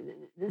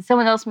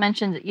 someone else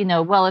mentioned,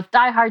 well, if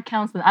Die Hard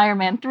counts, then Iron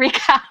Man 3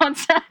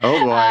 counts.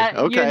 Oh, boy.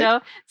 Okay.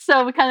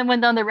 So we kind of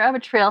went down the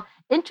rabbit trail.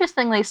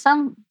 Interestingly,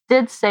 some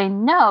did say,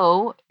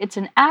 no, it's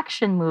an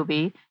action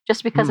movie.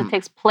 Just because it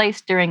takes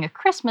place during a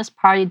Christmas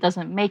party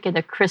doesn't make it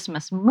a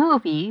Christmas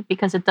movie,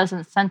 because it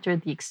doesn't center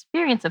the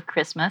experience of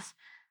Christmas.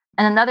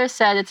 And another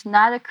said it's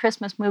not a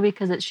Christmas movie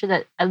because it should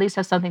at least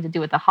have something to do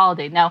with the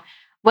holiday. Now,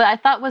 what I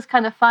thought was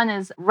kind of fun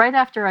is right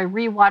after I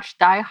rewatched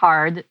Die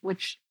Hard,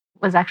 which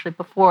was actually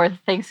before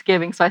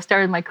Thanksgiving, so I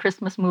started my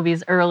Christmas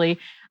movies early,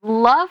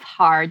 Love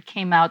Hard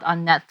came out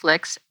on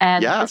Netflix.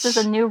 And this is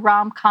a new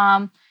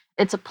rom-com.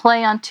 It's a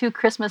play on two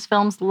Christmas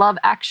films, Love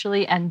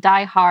Actually and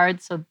Die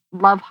Hard. So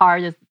Love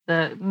Hard is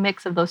the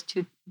mix of those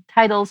two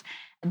titles.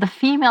 The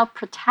female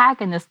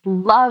protagonist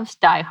loves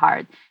Die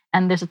Hard.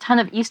 And there's a ton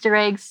of Easter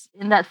eggs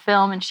in that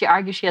film. And she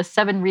argues she has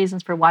 7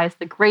 reasons for why it's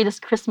the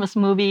greatest Christmas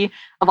movie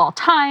of all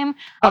time,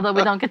 although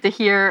we don't get to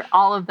hear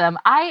all of them.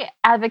 I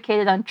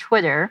advocated on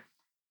Twitter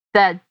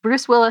that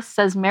Bruce Willis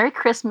says Merry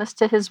Christmas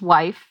to his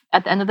wife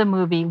at the end of the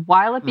movie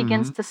while it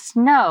begins to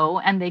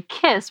snow and they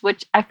kiss,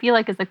 which I feel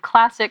like is a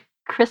classic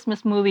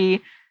Christmas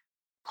movie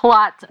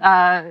plot.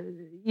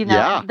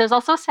 There's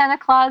also Santa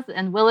Claus,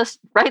 and Willis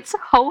writes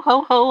ho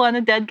ho ho on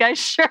a dead guy's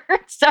shirt.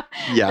 So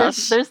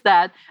there's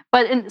that.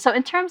 But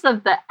in terms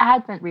of the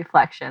Advent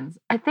reflections,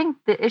 I think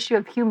the issue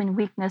of human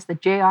weakness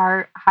that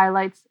JR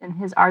highlights in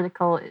his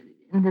article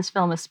in this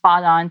film is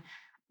spot on,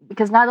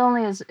 because not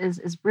only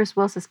is Bruce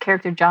Willis's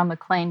character John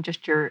McClane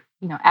just your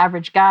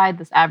average guy,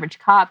 this average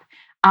cop,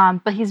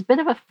 but he's a bit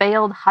of a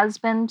failed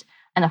husband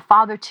and a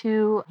father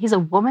too. He's a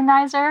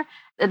womanizer.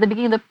 At the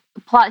beginning of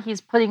the plot, he's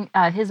putting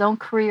his own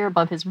career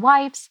above his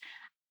wife's,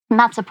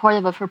 not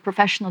supportive of her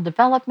professional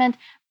development.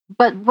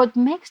 But what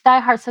makes Die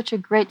Hard such a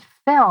great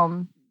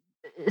film,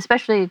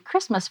 especially a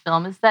Christmas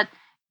film, is that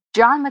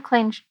John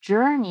McClane's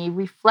journey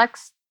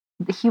reflects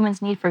the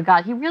human's need for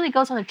God. He really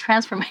goes on a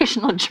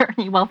transformational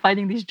journey while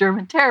fighting these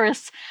German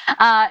terrorists.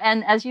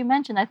 And as you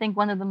mentioned, I think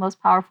one of the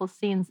most powerful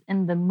scenes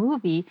in the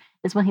movie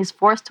is when he's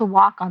forced to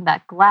walk on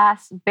that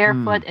glass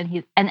barefoot,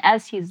 and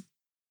as he's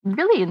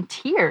really in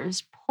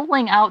tears,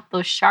 pulling out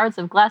those shards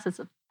of glass. It's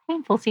a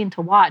painful scene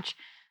to watch.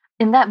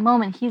 In that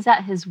moment, he's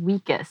at his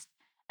weakest,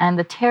 and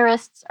the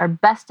terrorists are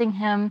besting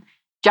him.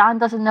 John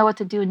doesn't know what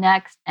to do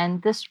next,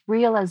 and this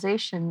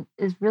realization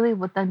is really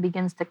what then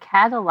begins to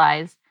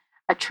catalyze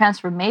a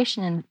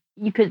transformation. And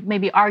you could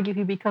maybe argue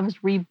he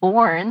becomes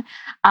reborn,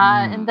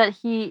 and that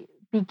he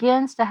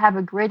begins to have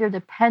a greater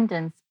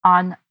dependence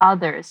on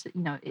others.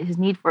 You know, his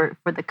need for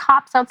the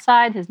cops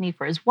outside, his need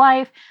for his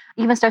wife,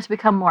 even starts to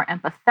become more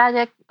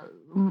empathetic,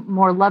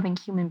 more loving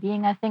human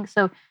being, I think.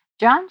 So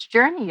John's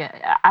journey,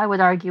 I would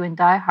argue, in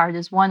Die Hard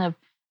is one of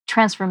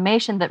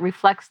transformation that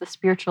reflects the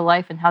spiritual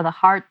life and how the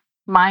heart,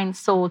 mind,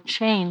 soul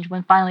change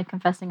when finally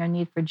confessing our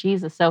need for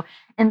Jesus. So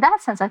in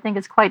that sense, I think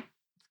it's quite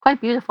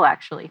beautiful,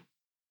 actually.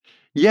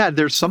 Yeah,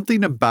 there's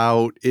something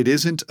about it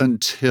isn't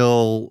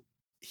until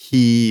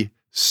he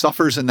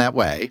suffers in that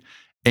way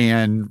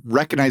and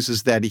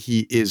recognizes that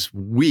he is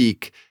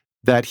weak,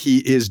 that he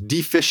is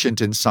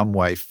deficient in some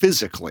way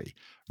physically,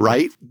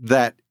 right?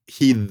 That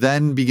he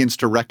then begins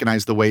to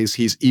recognize the ways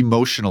he's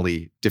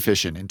emotionally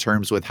deficient in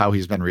terms with how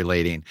he's been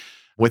relating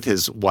with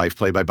his wife,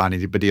 played by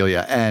Bonnie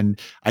Bedelia. And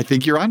I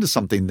think you're onto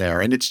something there.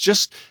 And it's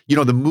just, you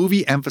know, the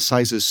movie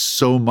emphasizes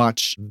so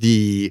much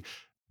the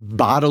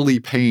bodily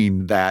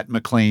pain that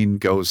McClane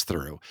goes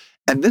through.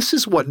 And this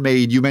is what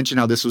made, you mentioned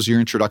how this was your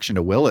introduction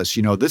to Willis.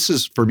 You know, this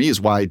is, for me,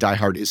 is why Die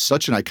Hard is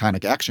such an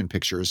iconic action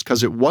picture, is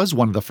because it was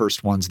one of the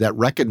first ones that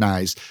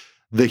recognized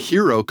the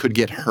hero could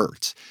get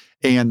hurt.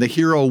 And the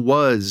hero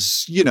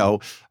was, you know,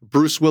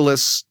 Bruce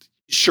Willis.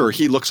 Sure,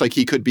 he looks like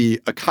he could be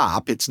a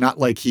cop. It's not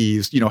like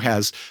he's, you know,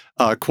 has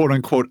a quote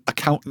unquote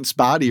accountant's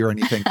body or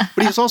anything,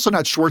 but he's also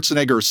not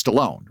Schwarzenegger or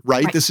Stallone,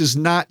 right? This is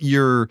not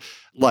your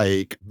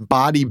like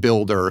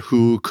bodybuilder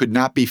who could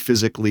not be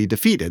physically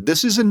defeated.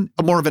 This is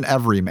more of an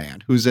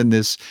everyman who's in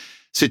this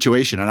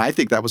situation. And I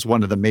think that was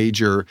one of the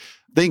major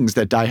things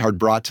that Die Hard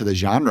brought to the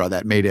genre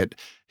that made it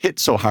hit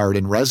so hard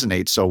and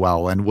resonate so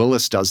well. And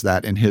Willis does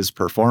that in his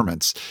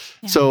performance.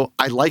 Yeah. So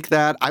I like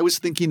that. I was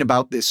thinking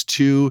about this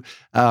too,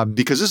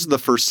 because this is the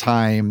first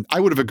time I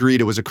would have agreed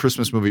it was a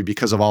Christmas movie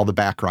because of all the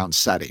background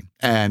setting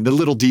and the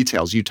little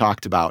details you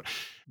talked about.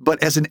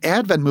 But as an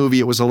Advent movie,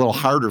 it was a little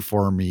harder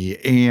for me.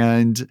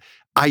 And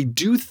I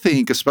do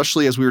think,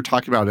 especially as we were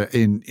talking about it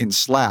in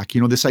Slack, you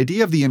know, this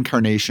idea of the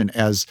incarnation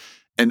as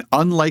an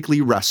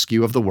unlikely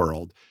rescue of the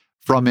world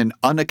from an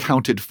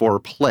unaccounted for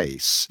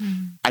place,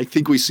 I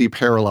think we see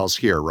parallels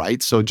here,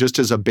 right? So just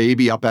as a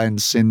baby upends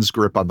sin's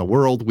grip on the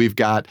world, we've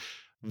got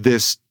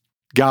this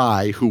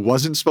guy who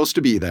wasn't supposed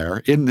to be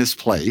there in this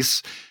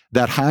place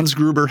that Hans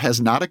Gruber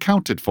has not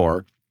accounted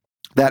for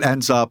that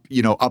ends up,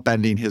 you know,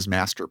 upending his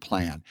master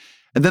plan.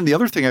 And then the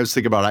other thing I was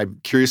thinking about,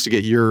 I'm curious to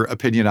get your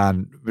opinion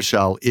on,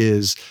 Michelle,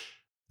 is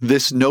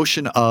this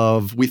notion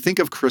of, we think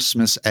of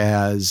Christmas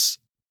as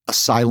a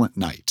silent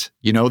night.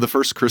 You know, the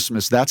first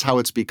Christmas, that's how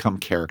it's become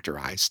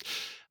characterized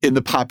in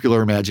the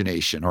popular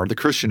imagination, or the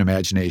Christian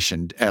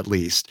imagination at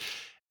least.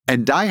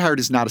 And Die Hard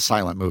is not a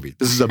silent movie.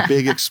 This is a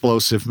big,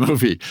 explosive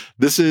movie.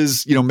 This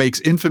is, you know,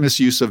 makes infamous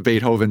use of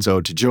Beethoven's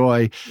Ode to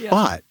Joy. Yeah.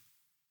 But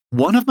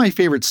one of my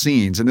favorite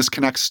scenes, and this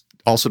connects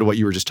also to what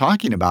you were just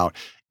talking about,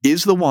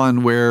 is the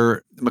one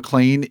where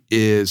McClane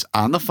is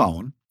on the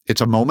phone. It's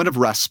a moment of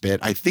respite.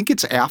 I think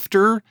it's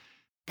after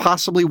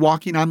possibly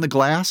walking on the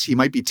glass. He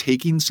might be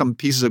taking some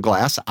pieces of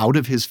glass out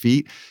of his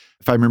feet,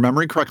 if I'm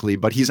remembering correctly,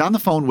 but he's on the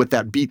phone with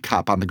that beat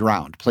cop on the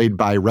ground, played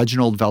by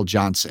Reginald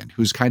VelJohnson,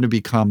 who's kind of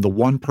become the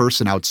one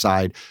person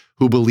outside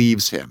who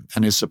believes him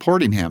and is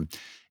supporting him.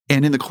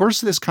 And in the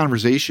course of this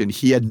conversation,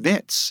 he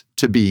admits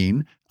to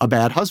being a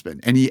bad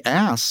husband, and he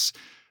asks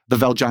the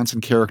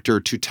VelJohnson character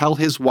to tell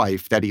his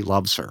wife that he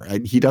loves her.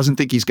 And he doesn't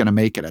think he's going to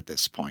make it at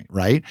this point,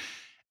 right?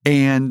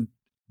 And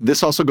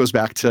this also goes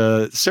back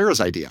to Sarah's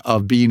idea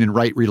of being in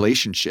right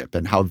relationship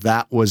and how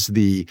that was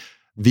the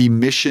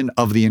mission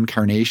of the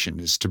incarnation,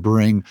 is to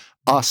bring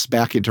us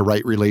back into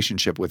right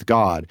relationship with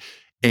God.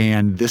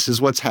 And this is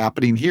what's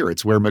happening here.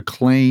 It's where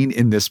McClane,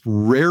 in this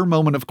rare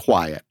moment of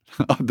quiet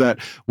that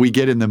we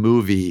get in the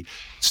movie,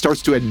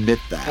 starts to admit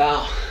that.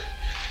 Pal.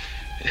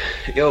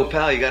 Yo,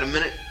 pal, you got a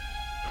minute?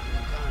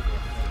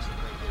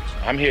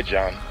 I'm here,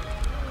 John.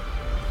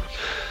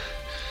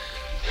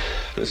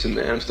 Listen,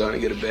 man, I'm starting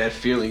to get a bad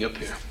feeling up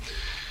here.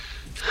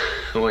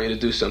 I want you to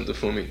do something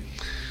for me.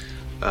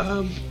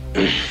 I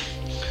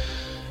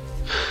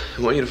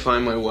want you to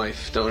find my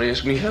wife. Don't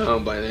ask me how.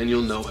 By then,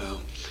 you'll know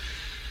how.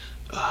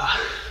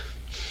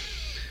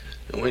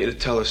 I want you to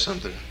tell her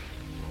something.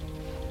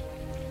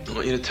 I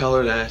want you to tell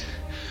her that...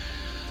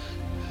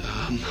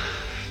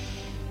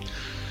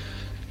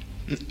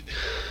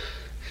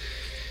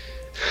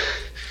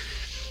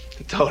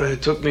 tell her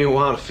it took me a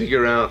while to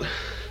figure out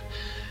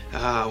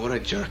what a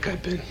jerk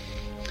I've been.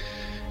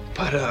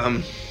 But,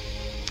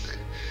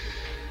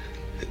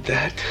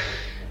 that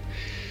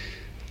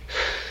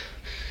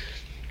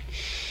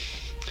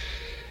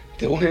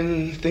that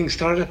when things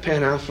started to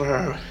pan out for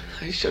her,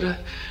 I should have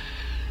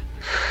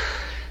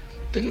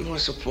been more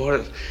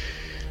supportive.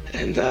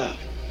 And, I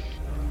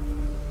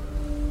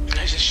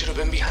just should have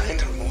been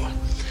behind her more.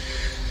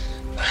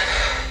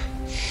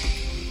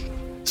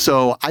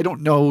 So I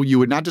don't know, you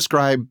would not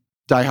describe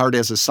Die Hard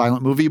as a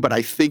silent movie, but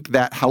I think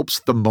that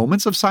helps the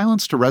moments of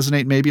silence to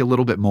resonate maybe a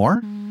little bit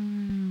more.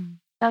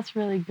 That's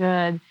really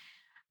good.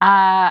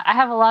 I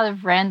have a lot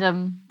of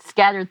random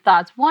scattered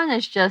thoughts. One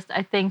is just,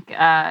 I think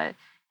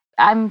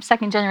I'm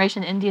second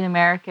generation Indian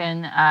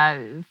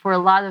American. For a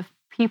lot of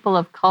people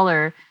of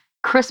color,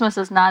 Christmas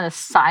is not a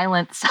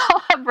silent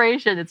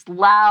celebration. It's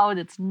loud,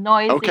 it's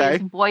noisy,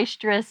 it's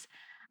boisterous.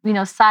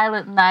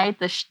 Silent Night,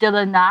 the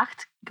Stille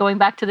Nacht, going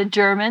back to the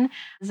German,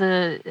 is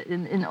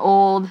an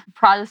old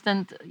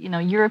Protestant,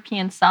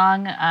 European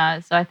song.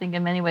 So I think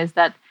in many ways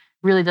that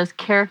really does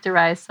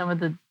characterize some of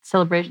the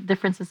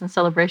differences in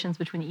celebrations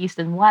between East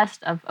and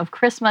West of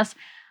Christmas.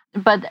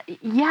 But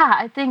yeah,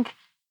 I think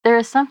there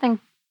is something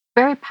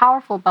very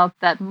powerful about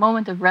that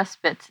moment of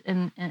respite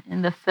in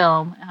the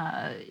film.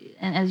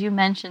 And as you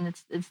mentioned,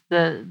 it's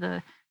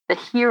the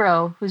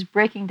hero who's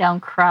breaking down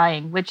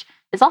crying, which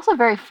is also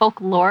very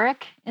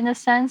folkloric in a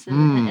sense,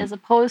 as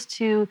opposed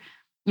to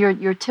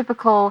your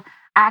typical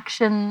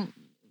action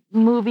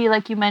movie,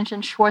 like you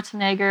mentioned,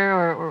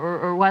 Schwarzenegger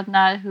or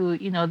whatnot, who,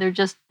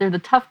 they're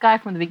the tough guy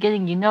from the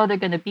beginning. They're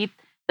going to beat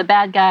the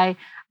bad guy.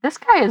 This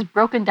guy is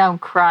broken down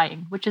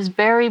crying, which is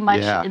very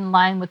much in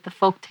line with the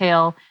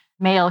folktale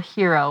male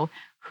hero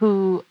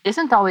who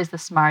isn't always the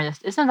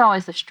smartest, isn't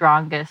always the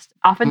strongest,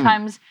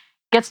 oftentimes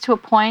gets to a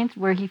point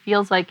where he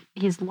feels like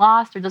he's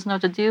lost or doesn't know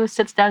what to do,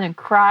 sits down and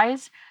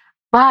cries.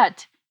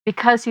 But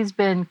because he's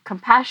been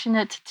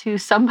compassionate to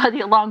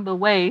somebody along the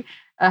way,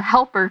 a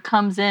helper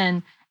comes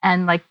in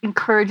and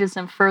encourages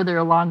him further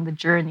along the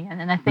journey.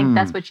 And I think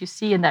that's what you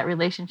see in that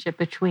relationship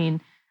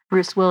between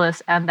Bruce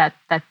Willis and that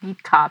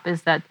beat cop,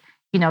 is that,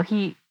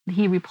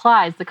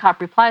 the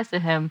cop replies to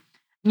him,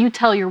 "You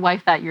tell your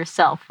wife that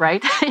yourself,"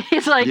 right?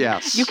 He's like,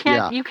 yes, you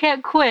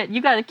can't quit.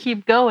 You got to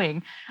keep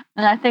going.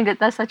 And I think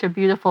that's such a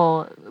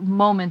beautiful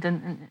moment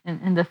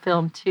in the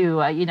film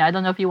too. I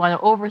don't know if you want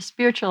to over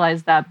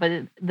spiritualize that,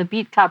 but the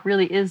beat cop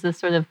really is this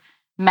sort of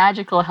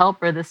magical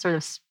helper, this sort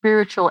of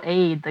spiritual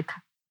aid that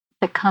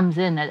comes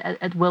in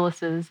at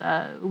Willis's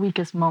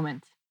weakest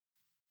moment.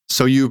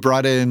 So you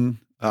brought in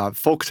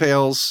folk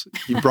tales.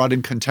 You brought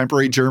in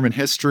contemporary German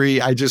history.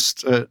 I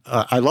just,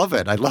 I love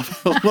it. I love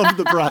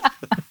the breadth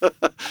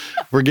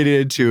we're getting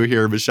into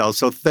here, Michelle.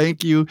 So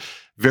thank you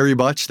very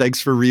much.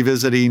 Thanks for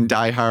revisiting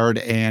Die Hard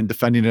and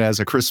defending it as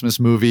a Christmas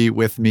movie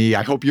with me.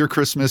 I hope your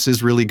Christmas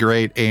is really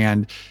great.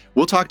 And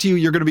we'll talk to you.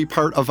 You're going to be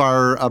part of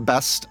our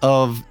Best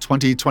of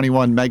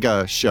 2021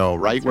 Mega show,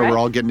 right? That's Where right. we're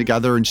all getting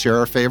together and share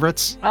our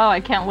favorites. Oh,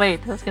 I can't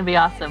wait. That's going to be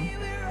awesome.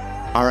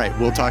 All right.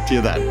 We'll talk to you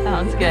then.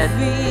 Sounds good.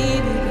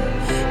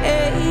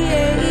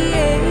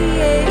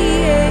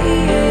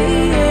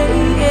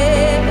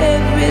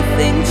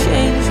 Everything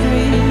changed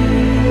me.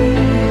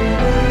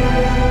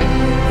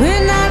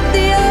 We're not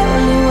the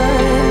only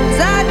ones.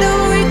 I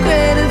don't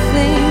regret a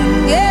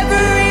thing.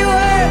 Every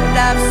word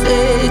I've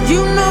said,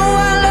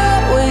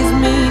 I'll always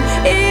mean.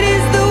 It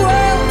is the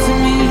world to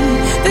me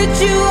that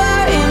you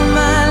are in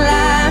my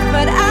life,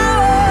 but I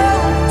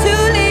want to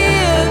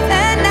live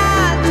and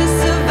not just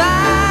survive.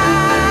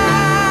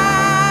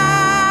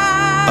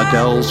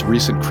 Adele's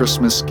recent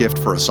Christmas gift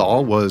for us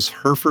all was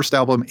her first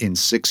album in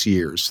 6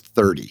 years,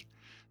 30.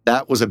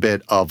 That Was a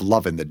Bit of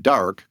Love in the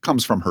Dark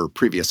comes from her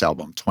previous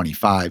album,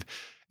 25,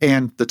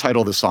 and the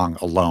title of the song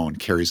alone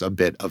carries a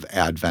bit of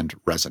Advent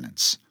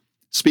resonance.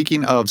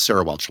 Speaking of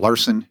Sarah Welch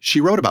Larson,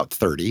 she wrote about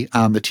 30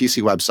 on the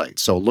TC website,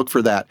 so look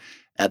for that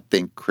at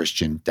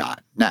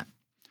thinkchristian.net.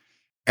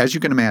 As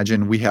you can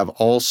imagine, we have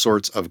all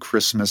sorts of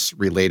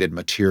Christmas-related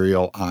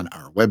material on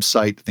our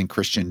website,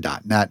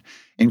 thinkchristian.net,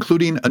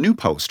 including a new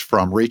post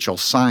from Rachel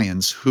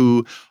Syons,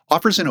 who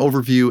offers an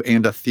overview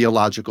and a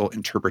theological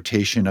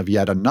interpretation of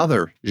yet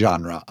another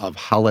genre of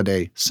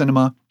holiday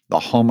cinema, the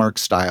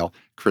Hallmark-style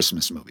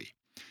Christmas movie.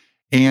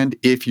 And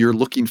if you're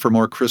looking for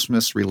more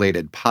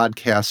Christmas-related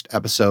podcast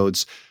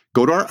episodes,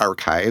 go to our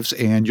archives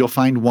and you'll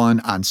find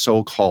one on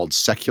so-called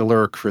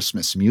secular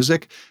Christmas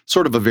music,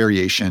 sort of a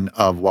variation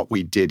of what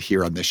we did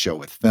here on this show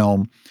with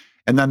film.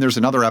 And then there's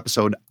another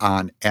episode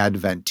on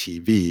Advent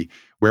TV,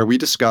 where we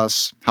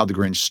discuss How the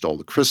Grinch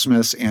Stole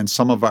Christmas and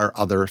some of our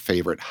other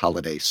favorite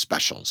holiday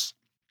specials.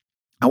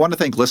 I want to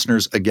thank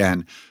listeners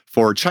again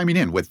for chiming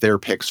in with their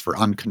picks for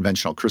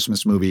unconventional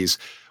Christmas movies.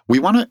 We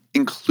want to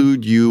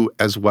include you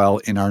as well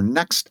in our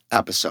next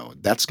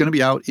episode. That's going to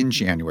be out in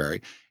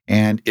January,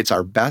 and it's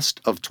our Best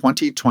of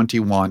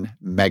 2021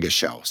 Mega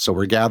Show. So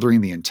we're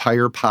gathering the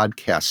entire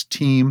podcast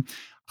team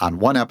on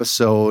one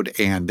episode,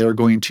 and they're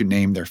going to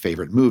name their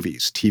favorite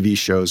movies, TV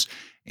shows,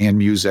 and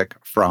music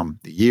from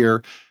the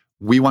year.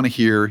 We want to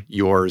hear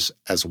yours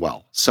as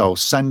well. So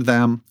send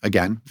them,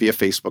 again, via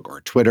Facebook or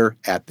Twitter.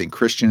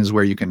 @ThinkChristian is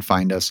where you can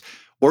find us.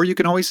 Or you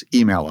can always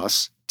email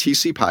us,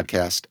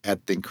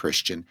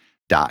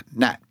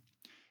 tcpodcast@thinkchristian.net.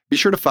 Be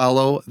sure to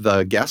follow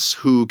the guests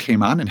who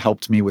came on and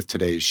helped me with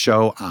today's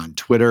show on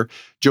Twitter.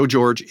 Joe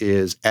George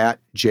is at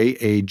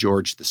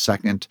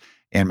JAGeorge2,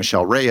 and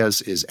Michelle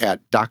Reyes is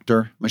at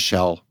Dr.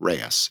 Michelle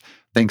Reyes.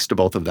 Thanks to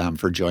both of them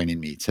for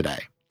joining me today.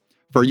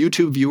 For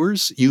YouTube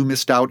viewers, you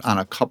missed out on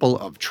a couple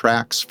of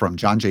tracks from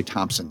John J.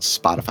 Thompson's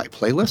Spotify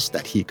playlist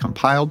that he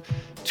compiled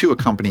to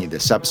accompany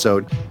this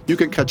episode. You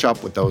can catch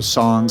up with those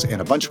songs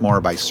and a bunch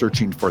more by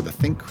searching for the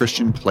Think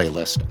Christian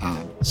playlist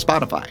on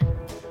Spotify.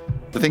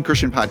 The Think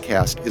Christian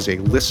podcast is a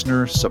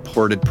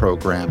listener-supported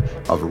program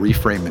of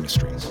Reframe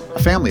Ministries,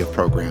 a family of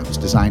programs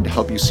designed to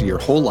help you see your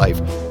whole life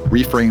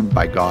reframed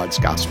by God's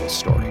gospel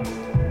story.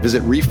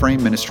 Visit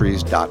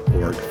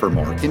reframeministries.org for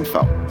more info.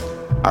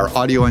 Our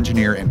audio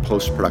engineer and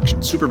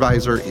post-production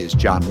supervisor is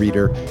John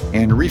Reeder,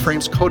 and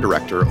Reframe's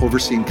co-director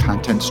overseeing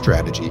content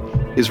strategy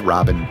is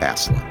Robin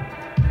Basselin.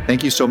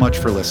 Thank you so much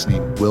for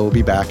listening. We'll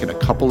be back in a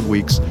couple of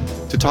weeks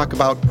to talk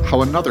about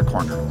how another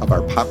corner of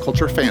our pop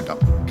culture fandom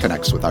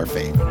connects with our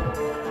faith.